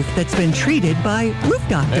a roof that's been treated by Roof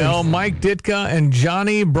Doctors. Well, Mike Ditka and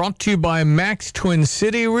Jonny, brought to you by Max Twin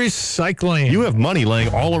City Recycling. You have money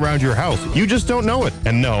laying all around your house. You just don't know it.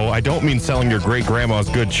 And no, I don't mean selling your great-grandma's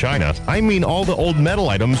good china. I mean all the old metal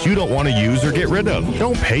items you don't want to use or get rid of.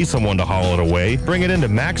 Don't pay someone to haul it away. Bring it into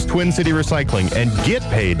Max Twin City Recycling and get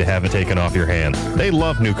paid to have it taken off your hands. They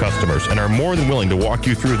love new customers and are more than willing to walk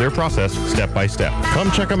you through their process step by step.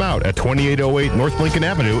 Come check them out at 2808 North Lincoln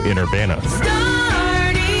Avenue in Urbana.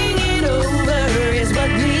 Starting it over is what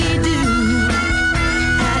we do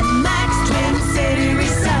at Max Twin City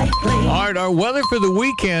Recycling. All right, our weather for the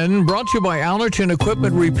weekend brought to you by Allerton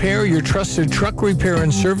Equipment Repair, your trusted truck repair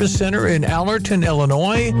and service center in Allerton,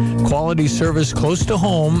 Illinois. Quality service close to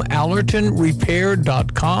home,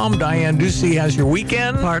 allertonrepair.com. Diane Ducey has your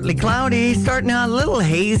weekend. Partly cloudy, starting out a little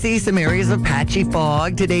hazy, some areas of patchy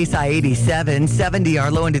fog. Today's high 87, 70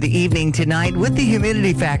 our low into the evening tonight with the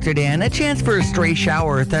humidity factored in. A chance for a stray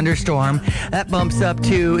shower or thunderstorm. That bumps up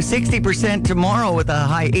to 60% tomorrow with a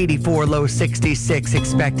high 84, low 66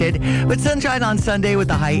 expected. With sunshine on Sunday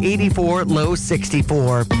with a high 84, low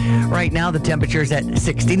 64. Right now the temperature's at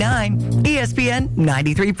 69. ESPN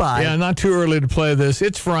 93.5. Yeah, not too early to play this.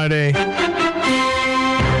 It's Friday.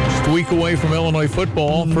 Just a week away from Illinois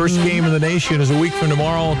football. First game in the nation is a week from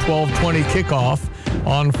tomorrow, 12:20 kickoff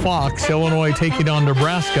on Fox. Illinois taking on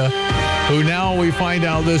Nebraska, who now we find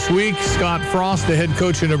out this week, Scott Frost, the head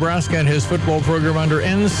coach of Nebraska and his football program under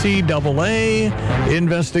NCAA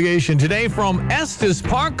investigation. Today from Estes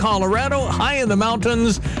Park, Colorado, high in the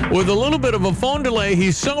mountains with a little bit of a phone delay.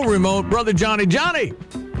 He's so remote. Brother Jonny. Jonny!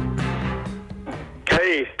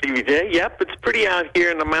 Hey, Stevie J. Yep, it's pretty out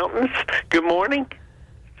here in the mountains. Good morning.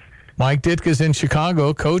 Mike Ditka's in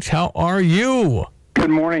Chicago. Coach, how are you? Good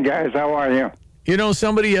morning, guys. How are you? You know,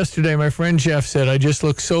 somebody yesterday, my friend Jeff, said, I just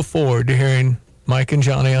look so forward to hearing Mike and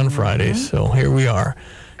Jonny on Fridays. So here we are.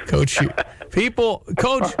 Coach, I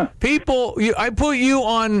put you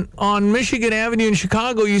on Michigan Avenue in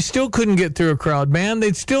Chicago. You still couldn't get through a crowd, man.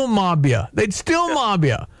 They'd still mob you.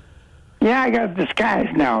 Yeah, I got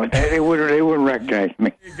disguised now. They wouldn't recognize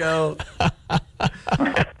me. There you go.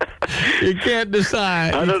 You can't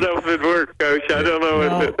decide. I don't know if it worked, Coach. I don't know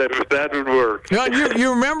if that would work.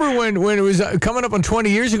 You remember when it was coming up on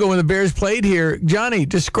 20 years ago when the Bears played here? Jonny,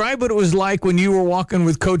 describe what it was like when you were walking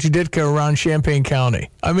with Coach Ditka around Champaign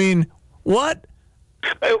County. I mean, what?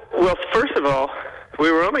 Well, first of all,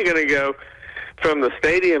 we were only going to go from the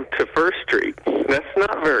stadium to First Street. That's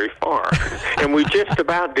not very far. And we just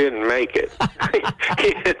about didn't make it. You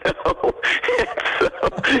know? So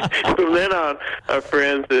from then on, our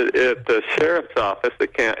friends at the sheriff's office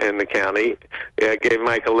in the county gave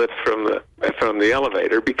Mike a lift from the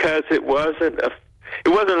elevator because it wasn't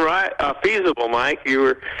feasible, Mike.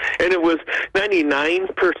 And it was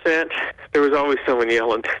 99%. There was always someone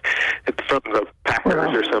yelling from the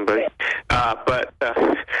Packers or somebody. But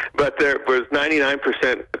there was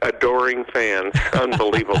 99% adoring fans.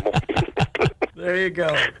 Unbelievable. There you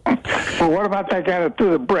go. Well, what about that guy that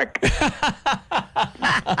threw the brick?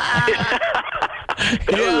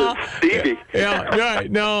 Stevie. Yeah,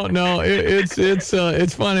 right. No,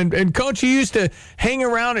 it's fun. And Coach, you used to hang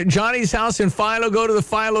around at Johnny's house in Philo, go to the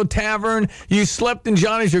Philo Tavern. You slept in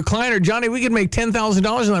Johnny's recliner. Jonny, we could make $10,000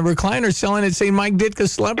 on that recliner selling it, saying Mike Ditka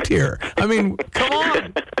slept here. I mean, come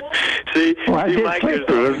on. See, I did sleep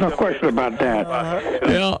through. There's no question about that.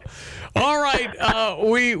 Yeah. All right.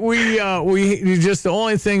 We just the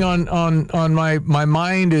only thing on my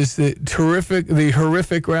mind is the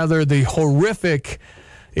horrific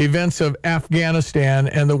events of Afghanistan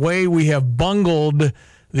and the way we have bungled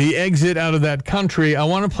the exit out of that country. I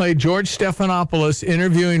want to play George Stephanopoulos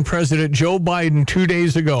interviewing President Joe Biden 2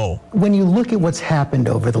 days ago. When you look at what's happened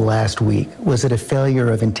over the last week, was it a failure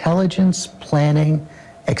of intelligence, planning,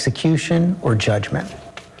 execution, or judgment?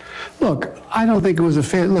 Look, I don't think it was a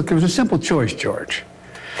fair. Look, it was a simple choice, George.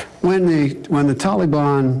 When the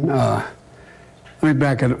Taliban, let me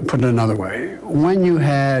put it another way. When you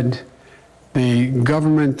had the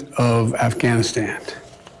government of Afghanistan,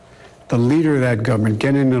 the leader of that government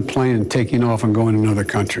getting in a plane and taking off and going to another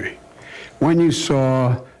country, when you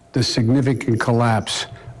saw the significant collapse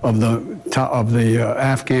of the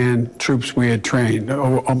Afghan troops we had trained,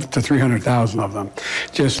 up to 300,000 of them,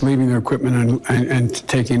 just leaving their equipment and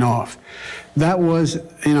taking off. That was,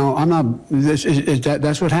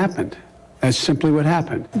 that's what happened. That's simply what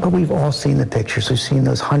happened. But we've all seen the pictures. We've seen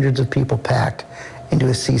those hundreds of people packed into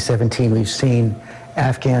a C-17. We've seen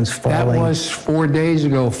Afghans falling. That was 4 days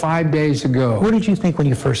ago, 5 days ago. What did you think when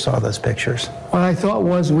you first saw those pictures? What I thought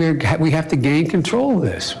was we have to gain control of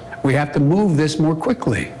this. We have to move this more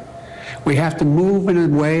quickly. We have to move in a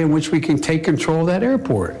way in which we can take control of that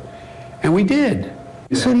airport. And we did.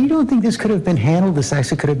 So you don't think this could have been handled, this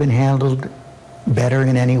actually could have been handled better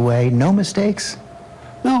in any way? No mistakes?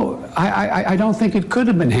 No, I don't think it could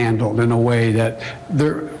have been handled in a way that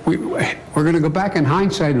we're going to go back in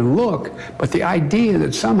hindsight and look, but the idea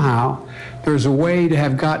that somehow there's a way to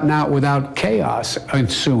have gotten out without chaos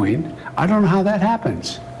ensuing, I don't know how that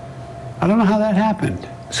happens. I don't know how that happened.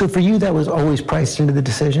 So for you, that was always priced into the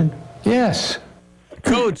decision? Yes.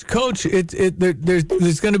 Coach,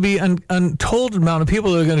 there's going to be an untold amount of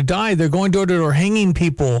people that are going to die. They're going door to door hanging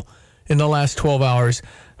people in the last 12 hours.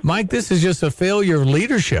 Mike, this is just a failure of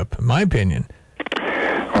leadership, in my opinion.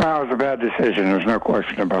 Well, it was a bad decision. There's no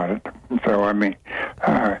question about it. So, I mean, what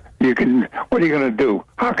are you going to do?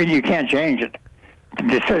 You can't change it.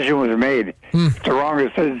 The decision was made. It's the wrong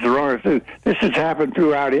decision. It's the wrong decision. This has happened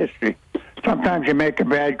throughout history. Sometimes you make a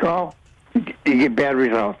bad call, you get bad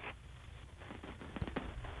results.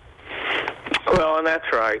 Well, and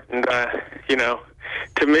that's right. And,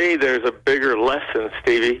 to me, there's a bigger lesson,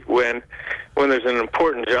 Stevie, when there's an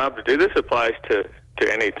important job to do. This applies to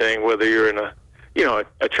anything, whether you're in a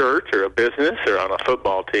church or a business or on a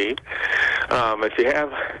football team. If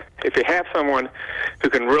you have someone who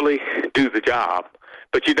can really do the job,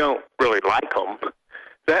 but you don't really like them,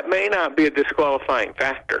 that may not be a disqualifying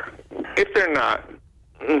factor. If they're not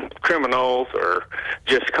criminals or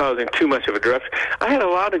just causing too much of a disruption. I had a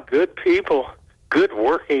lot of good people, good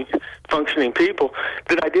working, functioning people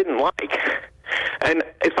that I didn't like. And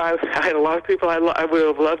if I had a lot of people I would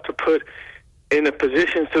have loved to put in a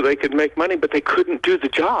position so they could make money, but they couldn't do the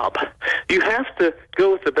job. You have to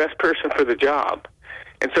go with the best person for the job.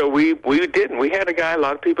 And so we didn't. We had a guy a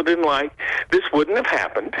lot of people didn't like. This wouldn't have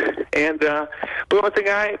happened. And we went the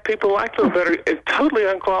guy people liked a little better. It's totally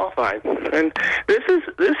unqualified. And this is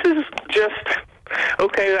just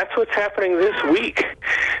okay. That's what's happening this week.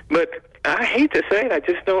 But I hate to say it, I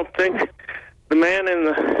just don't think the man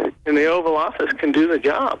in the Oval Office can do the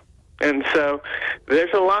job. And so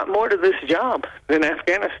there's a lot more to this job than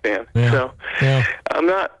Afghanistan. Yeah. So yeah. I'm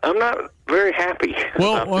not very happy.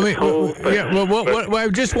 Well, I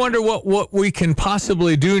just wonder what we can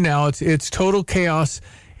possibly do now. It's total chaos,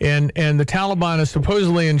 and the Taliban is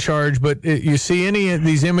supposedly in charge. But you see any of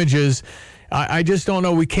these images, I just don't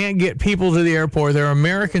know. We can't get people to the airport. There are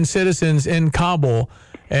American citizens in Kabul,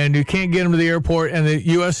 and you can't get them to the airport, and the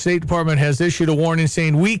U.S. State Department has issued a warning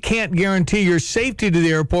saying, we can't guarantee your safety to the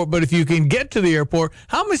airport, but if you can get to the airport,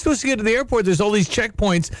 how am I supposed to get to the airport? There's all these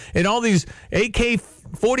checkpoints and all these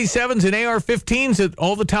AK-47s and AR-15s that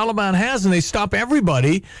all the Taliban has, and they stop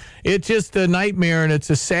everybody. It's just a nightmare, and it's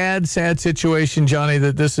a sad, sad situation, Johnny,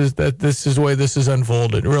 that this is the way this is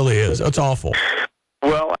unfolded. It really is. It's awful.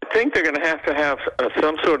 Well, I think they're going to have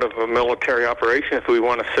some sort of a military operation if we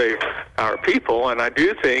want to save our people, and I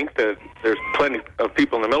do think that there's plenty of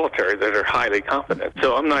people in the military that are highly competent,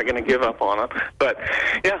 so I'm not going to give up on them. But,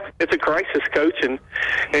 yeah, it's a crisis, Coach, and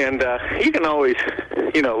you can always,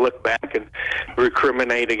 look back and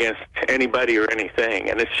recriminate against anybody or anything,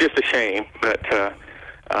 and it's just a shame, but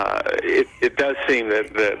it does seem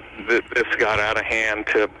that this got out of hand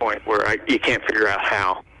to a point where you can't figure out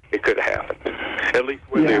how it could have happened, at least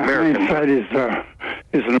with the Americans. Hindsight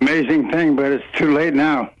is an amazing thing, but it's too late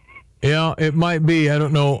now. Yeah, it might be. I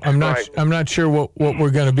don't know. I'm not sure what we're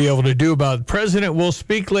going to be able to do about it. The president will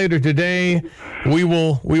speak later today. We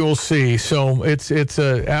will see. So it's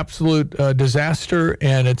an absolute disaster,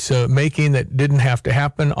 and it's making that didn't have to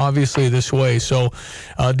happen, obviously, this way. So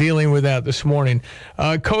dealing with that this morning.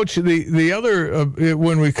 Coach, the other,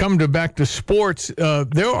 when we come back to sports,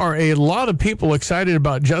 there are a lot of people excited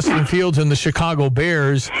about Justin Fields and the Chicago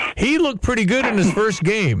Bears. He looked pretty good in his first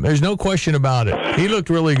game. There's no question about it. He looked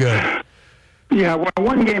really good. Yeah, well,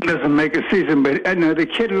 one game doesn't make a season, but the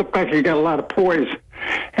kid looked like he got a lot of poise,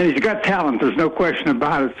 and he's got talent. There's no question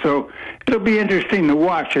about it. So it'll be interesting to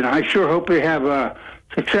watch, and I sure hope they have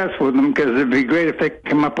success with them, because it'd be great if they could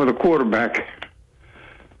come up with a quarterback.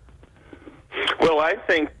 Well, I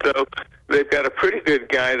think, though, they've got a pretty good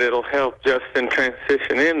guy that'll help Justin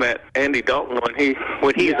transition in, that Andy Dalton,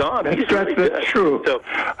 when he's on. That's true. So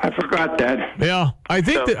I forgot that. Yeah, I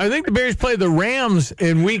think the Bears play the Rams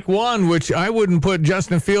in Week 1, which I wouldn't put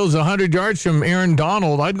Justin Fields 100 yards from Aaron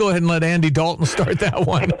Donald. I'd go ahead and let Andy Dalton start that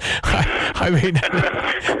one. I mean,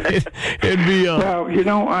 it'd be. Well,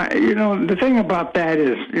 the thing about that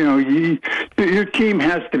is, your team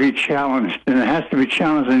has to be challenged, and it has to be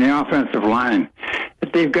challenged in the offensive line.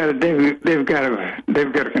 that they've got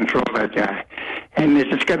to control that guy, and it's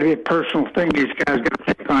just got to be a personal thing. These guys got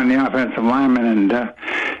to take on the offensive lineman, and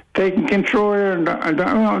they can control it, and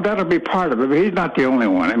that'll be part of it. But he's not the only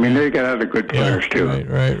one. I mean, they've got other good players too.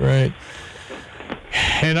 Right.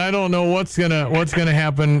 And I don't know what's gonna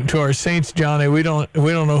happen to our Saints, Johnny. We don't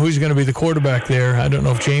know who's going to be the quarterback there. I don't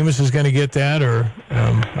know if Jameis is going to get that, or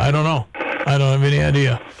I don't know. I don't have any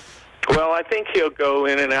idea. Well, I think he'll go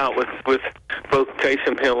in and out with both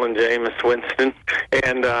Taysom Hill and Jameis Winston,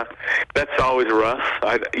 and that's always rough.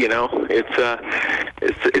 It's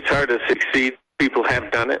hard to succeed. People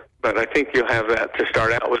have done it, but I think you'll have that to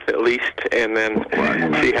start out with at least, and then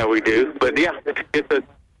see how we do. But yeah,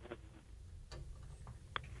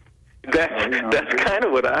 that's kind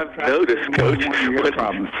of what I've noticed, Coach.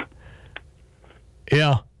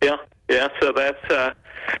 Yeah. So that's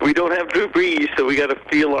we don't have Drew Brees, so we got to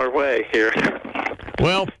feel our way here.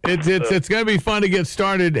 Well, it's going to be fun to get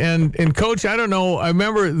started, and Coach, I don't know. I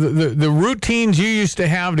remember the routines you used to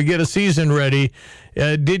have to get a season ready.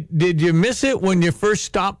 Did you miss it when you first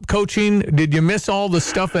stopped coaching? Did you miss all the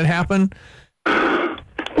stuff that happened?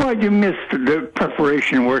 Well, you missed the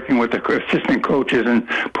preparation, working with the assistant coaches and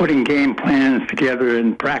putting game plans together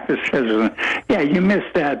and practice schedules. Yeah, you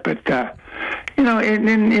missed that, but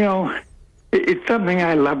it's something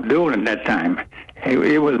I loved doing at that time.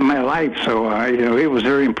 It was my life, so it was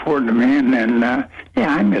very important to me, and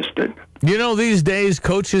I missed it. These days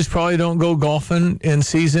coaches probably don't go golfing in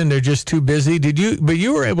season; they're just too busy. But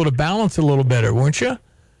you were able to balance a little better, weren't you?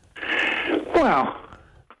 Well,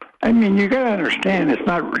 I mean, you got to understand, it's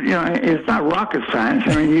not rocket science.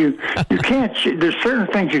 I mean, you can't. There's certain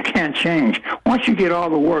things you can't change. Once you get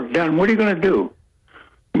all the work done, what are you going to do?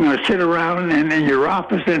 You're going to sit around in your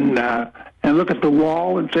office and look at the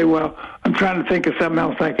wall and say, well, I'm trying to think of something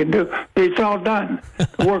else I can do. It's all done.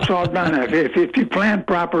 The work's all done. If you plan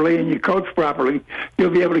properly and you coach properly,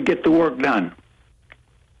 you'll be able to get the work done.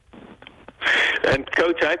 And,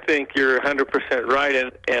 Coach, I think you're 100%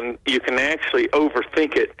 right, and you can actually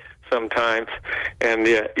overthink it sometimes, and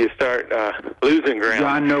you start losing ground.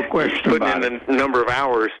 John, no question about it. Putting in the number of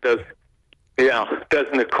hours doesn't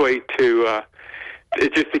equate to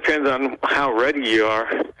it just depends on how ready you are.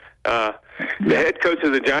 The head coach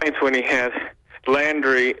of the Giants, when he had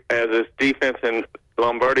Landry as his defense and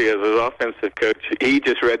Lombardi as his offensive coach, he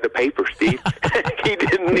just read the paper, Steve. He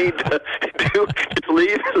didn't need to just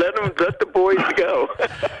let the boys go.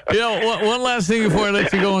 One last thing before I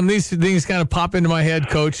let you go, and these things kind of pop into my head,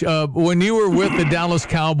 Coach. When you were with the Dallas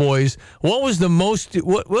Cowboys, what was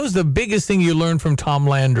the biggest thing you learned from Tom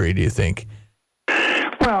Landry, do you think?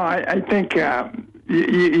 Well, I think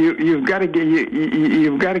you've got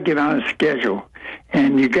to get on a schedule,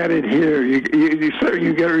 and you got to adhere.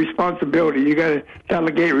 You got a responsibility. You got to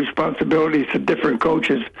delegate responsibilities to different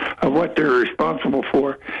coaches of what they're responsible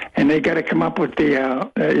for, and they got to come up with the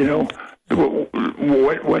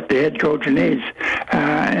what the head coach needs.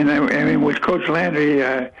 And I mean, with Coach Landry,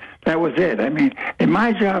 that was it. I mean, and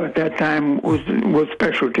my job at that time was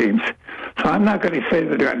special teams. So I'm not going to say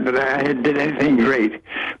that I did anything great,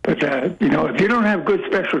 but if you don't have good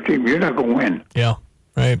special teams, you're not going to win. Yeah,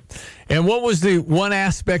 right. And what was the one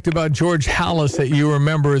aspect about George Halas that you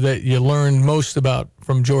remember that you learned most about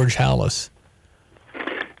from George Halas?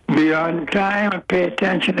 Be on time and pay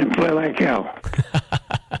attention and play like hell.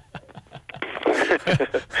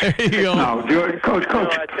 There you go. No, Coach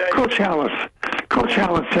Halas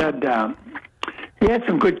said. He had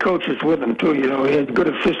some good coaches with him, too. He had good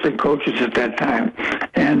assistant coaches at that time.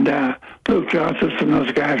 And Luke Johnson and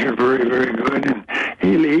those guys are very, very good.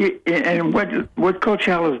 And what Coach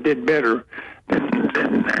Halas did better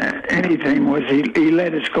than anything was he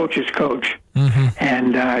let his coaches coach. Mm-hmm.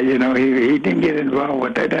 And, he didn't get involved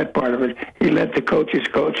with that part of it. He let the coaches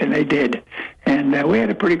coach, and they did. And we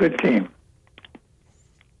had a pretty good team.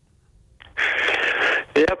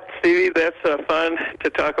 Yep, Stevie, that's fun to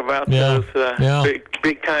talk about those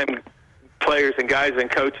big-time players and guys and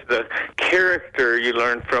coach, the character you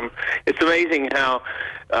learn from. It's amazing how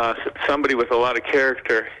somebody with a lot of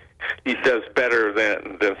character, he does better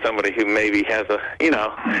than somebody who maybe has a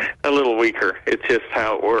little weaker. It's just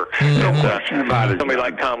how it works. No question about it. Somebody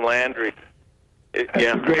like Tom Landry. That's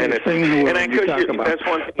the greatest thing in the world. And you talk about that's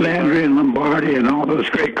one thing Landry and Lombardi and all those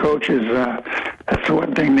great coaches. That's the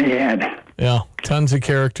one thing they had. Yeah, tons of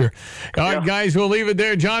character. All right, guys, we'll leave it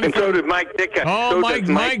there. Johnny. And so did Mike Ditka. Oh, Mike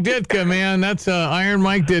Ditka, man. That's Iron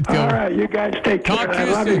Mike Ditka. All right, you guys take care. I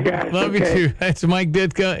love you guys. Love you too. That's Mike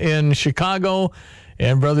Ditka in Chicago.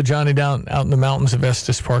 And Brother Jonny down out in the mountains of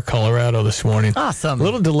Estes Park, Colorado this morning. Awesome. A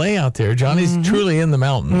little delay out there. Jonny's truly in the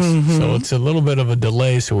mountains, so it's a little bit of a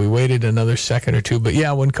delay, so we waited another second or two. But,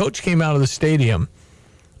 yeah, when Coach came out of the stadium,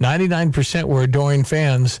 99% were adoring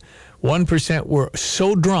fans. 1% were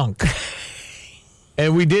so drunk.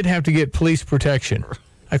 And we did have to get police protection.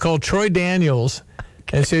 I called Troy Daniels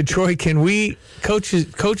and said, Troy, can we – Coach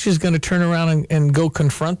is going to turn around and go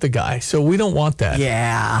confront the guy, so we don't want that.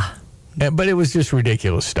 Yeah. But it was just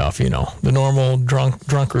ridiculous stuff, the normal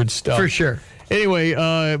drunkard stuff. For sure. Anyway,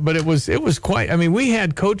 but it was quite. I mean, we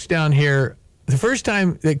had Coach down here. The first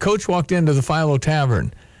time that Coach walked into the Philo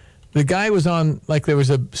Tavern, the guy was on, like there was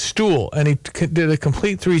a stool, and he did a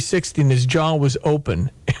complete 360, and his jaw was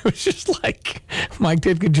open. It was just like Mike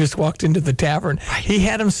Ditka just walked into the tavern. He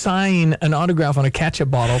had him sign an autograph on a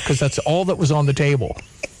ketchup bottle because that's all that was on the table.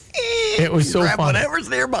 It was so funny. Whatever's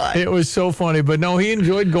nearby. It was so funny, but no, he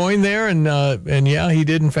enjoyed going there, and yeah, he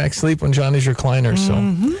did in fact sleep on Johnny's recliner.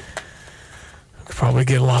 So could probably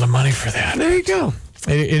get a lot of money for that. There you go.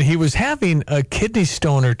 And he was having a kidney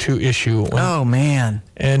stone or two issue. Oh man!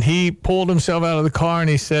 And he pulled himself out of the car and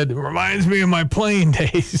he said, "It reminds me of my playing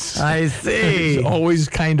days." I see. He's always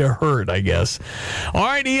kind of hurt, I guess. All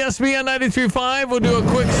right, ESPN 93.5. We'll do a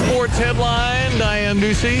quick sports headline. Diane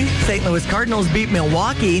Ducey. St. Louis Cardinals beat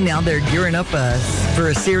Milwaukee. Now they're gearing up for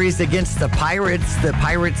a series against the Pirates. The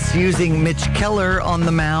Pirates using Mitch Keller on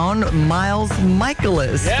the mound. Miles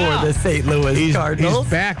Michaelis for the St. Louis Cardinals.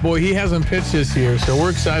 He's back, boy. He hasn't pitched this year, so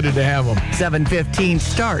we're excited to have him. 7:15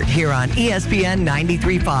 start here on ESPN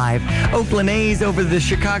 93.5. Oakland A's over the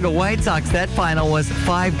Chicago White Sox. That final was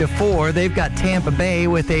 5-4. They've got Tampa Bay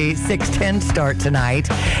with a 6:10 start tonight.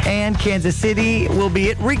 And Kansas City will be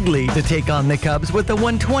at Wrigley to take on the Cubs with a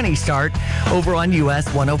 1:20 start over on US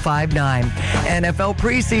 105.9. NFL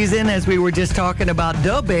preseason, as we were just talking about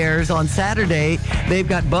the Bears on Saturday, they've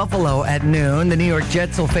got Buffalo at noon. The New York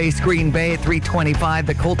Jets will face Green Bay at 3:25.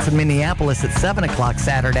 The Colts in Minneapolis at 7 o'clock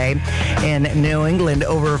Saturday. And New England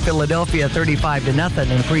over Philadelphia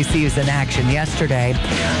 35-0 in preseason action yesterday.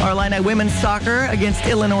 Our Illini women's soccer against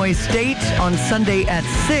Illinois State on Sunday at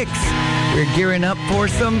 6. We're gearing up for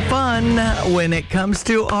some fun when it comes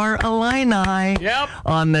to our Illini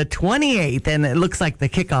on the 28th. And it looks like the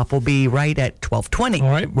kickoff will be right at 12:20. All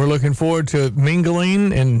right. We're looking forward to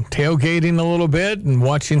mingling and tailgating a little bit and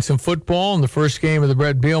watching some football in the first game of the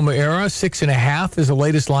Brett Bielema era. 6.5 is the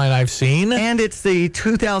latest line I've seen. And it's the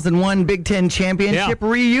 2001 Big Ten Championship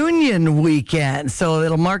reunion weekend. So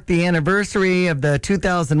it'll mark the anniversary of the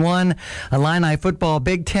 2001 Illini football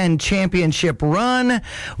Big Ten Championship run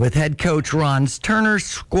with head coach Ron Turner's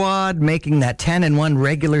squad making that 10-1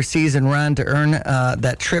 regular season run to earn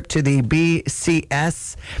that trip to the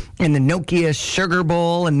BCS in the Nokia Sugar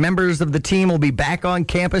Bowl. And members of the team will be back on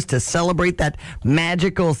campus to celebrate that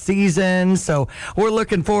magical season. So we're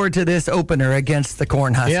looking forward to this opener against the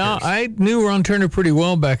Cornhuskers. Yeah, I knew Ron Turner pretty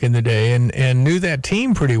well back in the day and knew that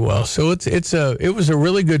team pretty well. So it was a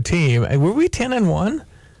really good team. Were we 10-1?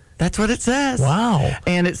 That's what it says. Wow.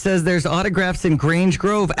 And it says there's autographs in Grange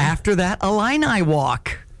Grove after that Illini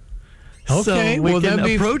walk. Okay, so we can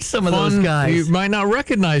approach some of those guys. You might not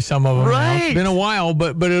recognize some of them now. It's been a while,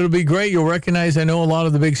 but it'll be great. You'll recognize, I know, a lot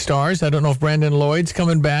of the big stars. I don't know if Brandon Lloyd's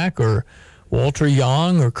coming back or Walter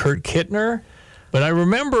Young or Kurt Kittner. But I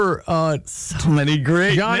remember so many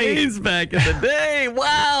great names back in the day.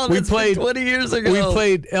 Wow, that's been 20 years ago. We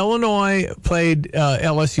played Illinois, played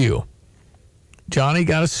LSU. Jonny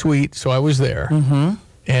got a suite, so I was there. And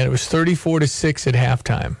it was 34-6 at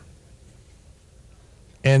halftime.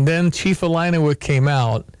 And then Chief Illiniwek came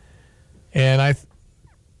out, and I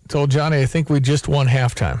told Jonny, I think we just won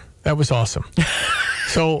halftime. That was awesome.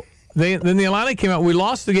 So then the Illini came out. We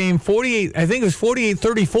lost the game 48. I think it was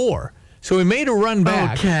 48-34. So we made a run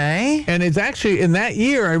back. Okay. And it's actually, in that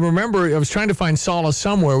year, I remember I was trying to find solace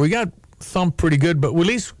somewhere. We got thumped pretty good, but we at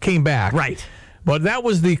least came back. Right. But that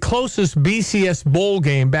was the closest BCS bowl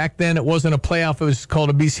game. Back then, it wasn't a playoff. It was called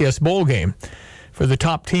a BCS bowl game. For the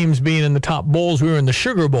top teams being in the top bowls, we were in the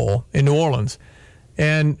Sugar Bowl in New Orleans.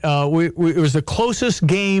 And it was the closest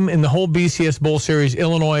game in the whole BCS Bowl series,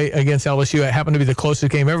 Illinois against LSU. It happened to be the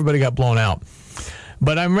closest game. Everybody got blown out.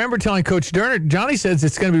 But I remember telling Coach Turner, Jonny says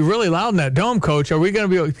it's going to be really loud in that dome, Coach. Are we going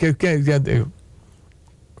to be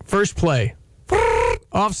first play?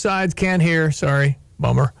 Offsides, can't hear. Sorry.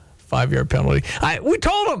 Bummer. 5-yard penalty. We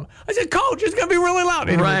told him. I said, Coach, it's going to be really loud.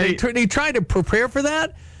 Anyway, right. They tried to prepare for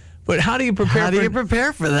that. But how do you prepare? How do you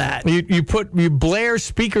prepare for that? You blare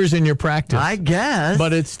speakers in your practice. I guess.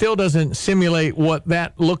 But it still doesn't simulate what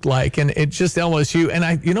that looked like, and it's just LSU.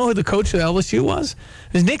 And you know who the coach of LSU was?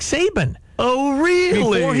 It was Nick Saban. Oh,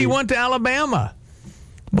 really? Before he went to Alabama.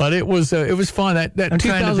 But it was fun. That I'm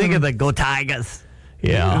trying to think of the Go Tigers.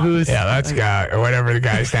 Yeah, that's guy or whatever the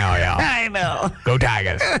guy's now. Yeah, I know. Go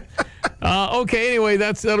Tigers. Okay, anyway,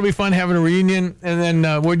 that'll be fun having a reunion. And then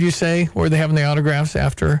what'd you say? Where are they having the autographs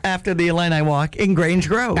after? After the Illini Walk in Grange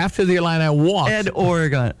Grove. After the Illini Walk. Ed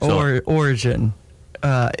Oregon Origin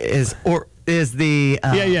is the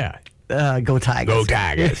Go Tigers. Go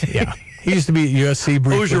Tigers. Yeah. He used to be at USC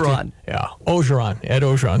briefly. Ogeron. Yeah, Ogeron. Ed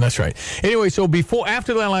Ogeron, that's right. Anyway, so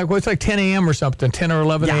after the it's like 10 a.m. or something, 10 or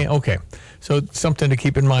 11 a.m. Okay, so something to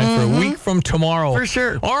keep in mind for a week from tomorrow. For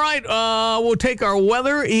sure. All right, we'll take our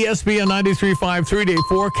weather, ESPN 93.5 3-day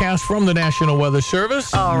forecast from the National Weather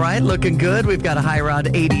Service. All right, looking good. We've got a high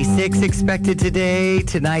around 86 expected today.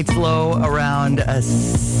 Tonight's low around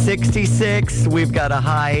 66. We've got a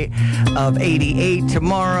high of 88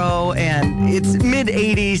 tomorrow, and it's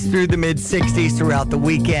mid-80s through the mid-60s throughout the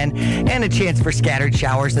weekend, and a chance for scattered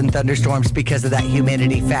showers and thunderstorms because of that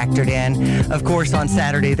humidity factored in. Of course, on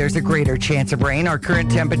Saturday, there's a greater chance of rain. Our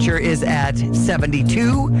current temperature is at 72,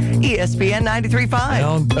 ESPN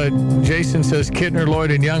 93.5. Jason says Kittner,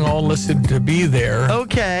 Lloyd, and Young all listed to be there.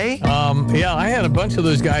 Okay. Yeah, I had a bunch of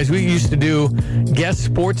those guys. We used to do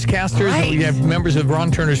guest sportscasters. Right. We have members of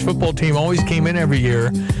Ron Turner's football team always came in every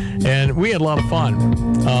year, and we had a lot of fun.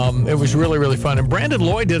 It was really, really fun. And Brandon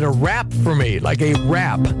Lloyd did a rap for me, like a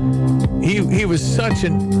rap. He was such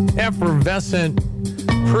an effervescent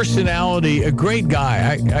personality, a great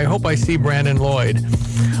guy. I hope I see Brandon Lloyd.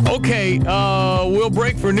 Okay, we'll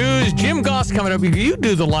break for news. Jim Goss coming up. You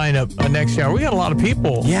do the lineup next year. We got a lot of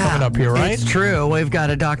people coming up here, right? It's true. We've got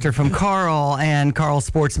a doctor from Carl and Carl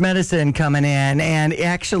Sports Medicine coming in, and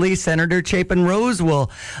actually Senator Chapin Rose will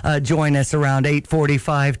join us around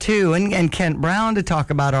 8:45 too, and Kent Brown to talk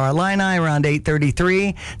about our Illini around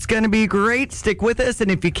 8:33. It's going to be great. Stick with us, and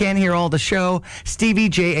if you can't hear all the show,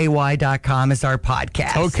 StevieJay.com is our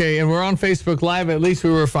podcast. Okay, and we're on Facebook Live. At least we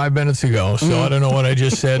were 5 minutes ago, so I don't know what I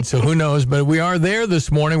just said, so who knows. But we are there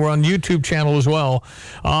this morning. We're on YouTube channel as well.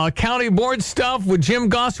 County board stuff with Jim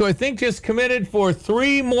Goss, who I think just committed for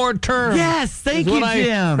 3 more terms. Yes, thank you,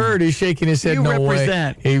 Jim. I heard he's shaking his head. You No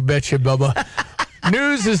represent. way. You betcha, Bubba.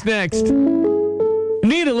 News is next.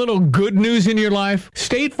 Need a little good news in your life?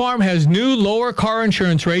 State Farm has new lower car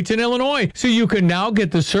insurance rates in Illinois, so you can now get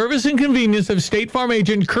the service and convenience of State Farm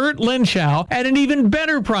agent Kurt Lenschow at an even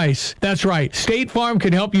better price. That's right, State Farm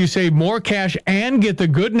can help you save more cash and get the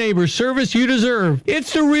good neighbor service you deserve.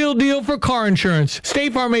 It's the real deal for car insurance.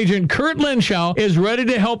 State Farm agent Kurt Lenschow is ready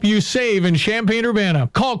to help you save in Champaign-Urbana.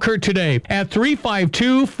 Call Kurt today at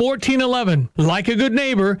 352-1411. Like a good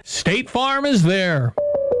neighbor, State Farm is there.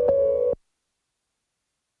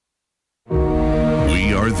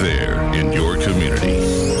 We are there in your community.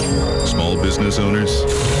 Small business owners,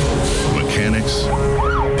 mechanics,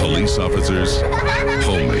 police officers,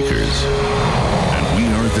 homemakers. And we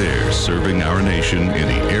are there serving our nation in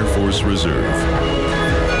the Air Force Reserve.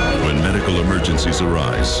 When medical emergencies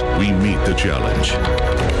arise, we meet the challenge.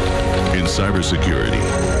 In cybersecurity,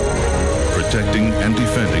 protecting and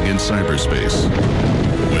defending in cyberspace.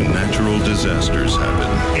 When natural disasters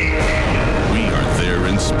happen, we are there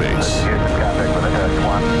in space.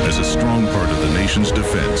 As a strong part of the nation's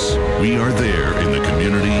defense, we are there in the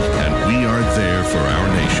community, and we are there for our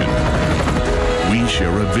nation. We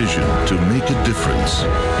share a vision to make a difference,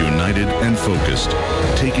 united and focused,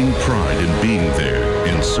 taking pride in being there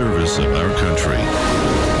in service of our country.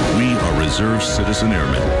 We are Reserve Citizen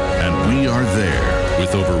Airmen, and we are there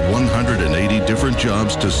with over 180 different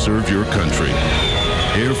jobs to serve your country.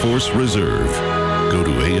 Air Force Reserve. Go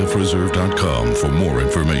to afreserve.com for more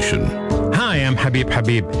information. Hi, I'm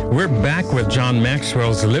Habib. We're back with John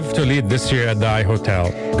Maxwell's Live to Lead this year at the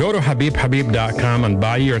iHotel. Go to habibhabib.com and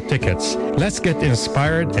buy your tickets. Let's get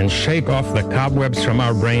inspired and shake off the cobwebs from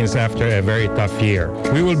our brains after a very tough year.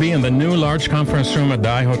 We will be in the new large conference room at the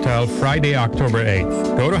iHotel Friday, October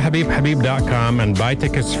 8th. Go to habibhabib.com and buy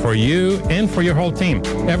tickets for you and for your whole team.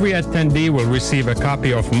 Every attendee will receive a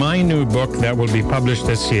copy of my new book that will be published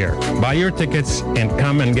this year. Buy your tickets and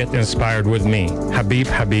come and get inspired with me.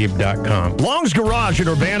 habibhabib.com. Long's Garage in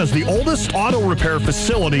Urbana is the oldest auto repair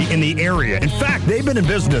facility in the area. In fact, they've been in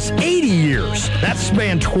business 80 years. That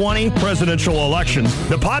spanned 20 presidential elections.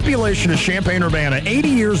 The population of Champaign-Urbana 80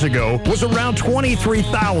 years ago was around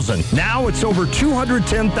 23,000. Now it's over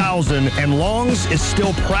 210,000, and Long's is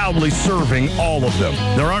still proudly serving all of them.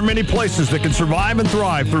 There aren't many places that can survive and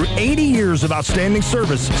thrive through 80 years of outstanding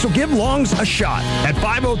service, so give Long's a shot at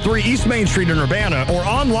 503 East Main Street in Urbana or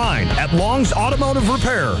online at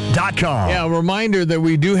longsautomotiverepair.com. Yeah, a reminder that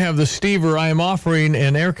we do have the Stever. I am offering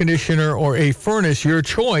an air conditioner or a furnace, your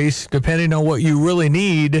choice, depending on what you really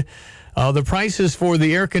need. The prices for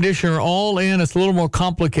the air conditioner all in, it's a little more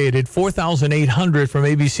complicated, $4,800 from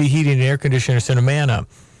ABC Heating and Air Conditioners in Amana.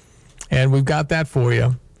 And we've got that for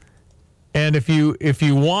you. And if you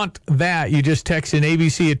want that, you just text in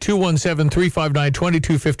ABC at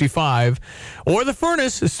 217-359-2255. Or the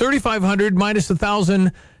furnace is $3,500 minus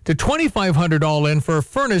 $1,000 to $2,500 all in for a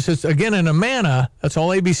furnace. It's, again, in Amana. That's all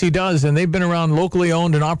ABC does. And they've been around, locally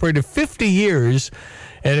owned and operated 50 years.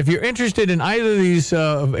 And if you're interested in either of these,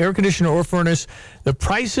 air conditioner or furnace, the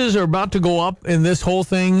prices are about to go up in this whole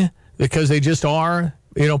thing because they just are.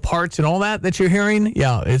 Parts and all that you're hearing,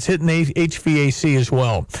 yeah, it's hitting HVAC as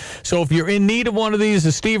well. So if you're in need of one of these, the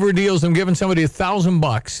Stever deals, I'm giving somebody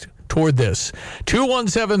 $1,000 toward this.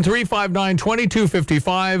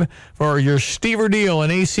 217-359-2255 for your Stever deal,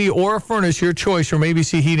 an AC or a furnace, your choice from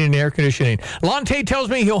ABC Heating and Air Conditioning. Lonte tells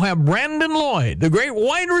me he'll have Brandon Lloyd, the great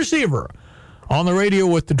wide receiver, on the radio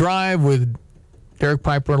with The Drive with Derek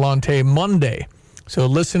Piper and Lonte Monday. So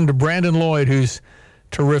listen to Brandon Lloyd, who's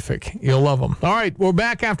terrific. You'll love them. All right, we're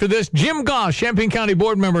back after this. Jim Goss, Champaign County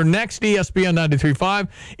board member, next, ESPN 93.5.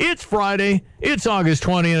 It's Friday. It's August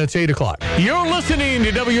 20, and it's 8 o'clock. You're listening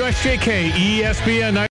to WSJK ESPN 93.5.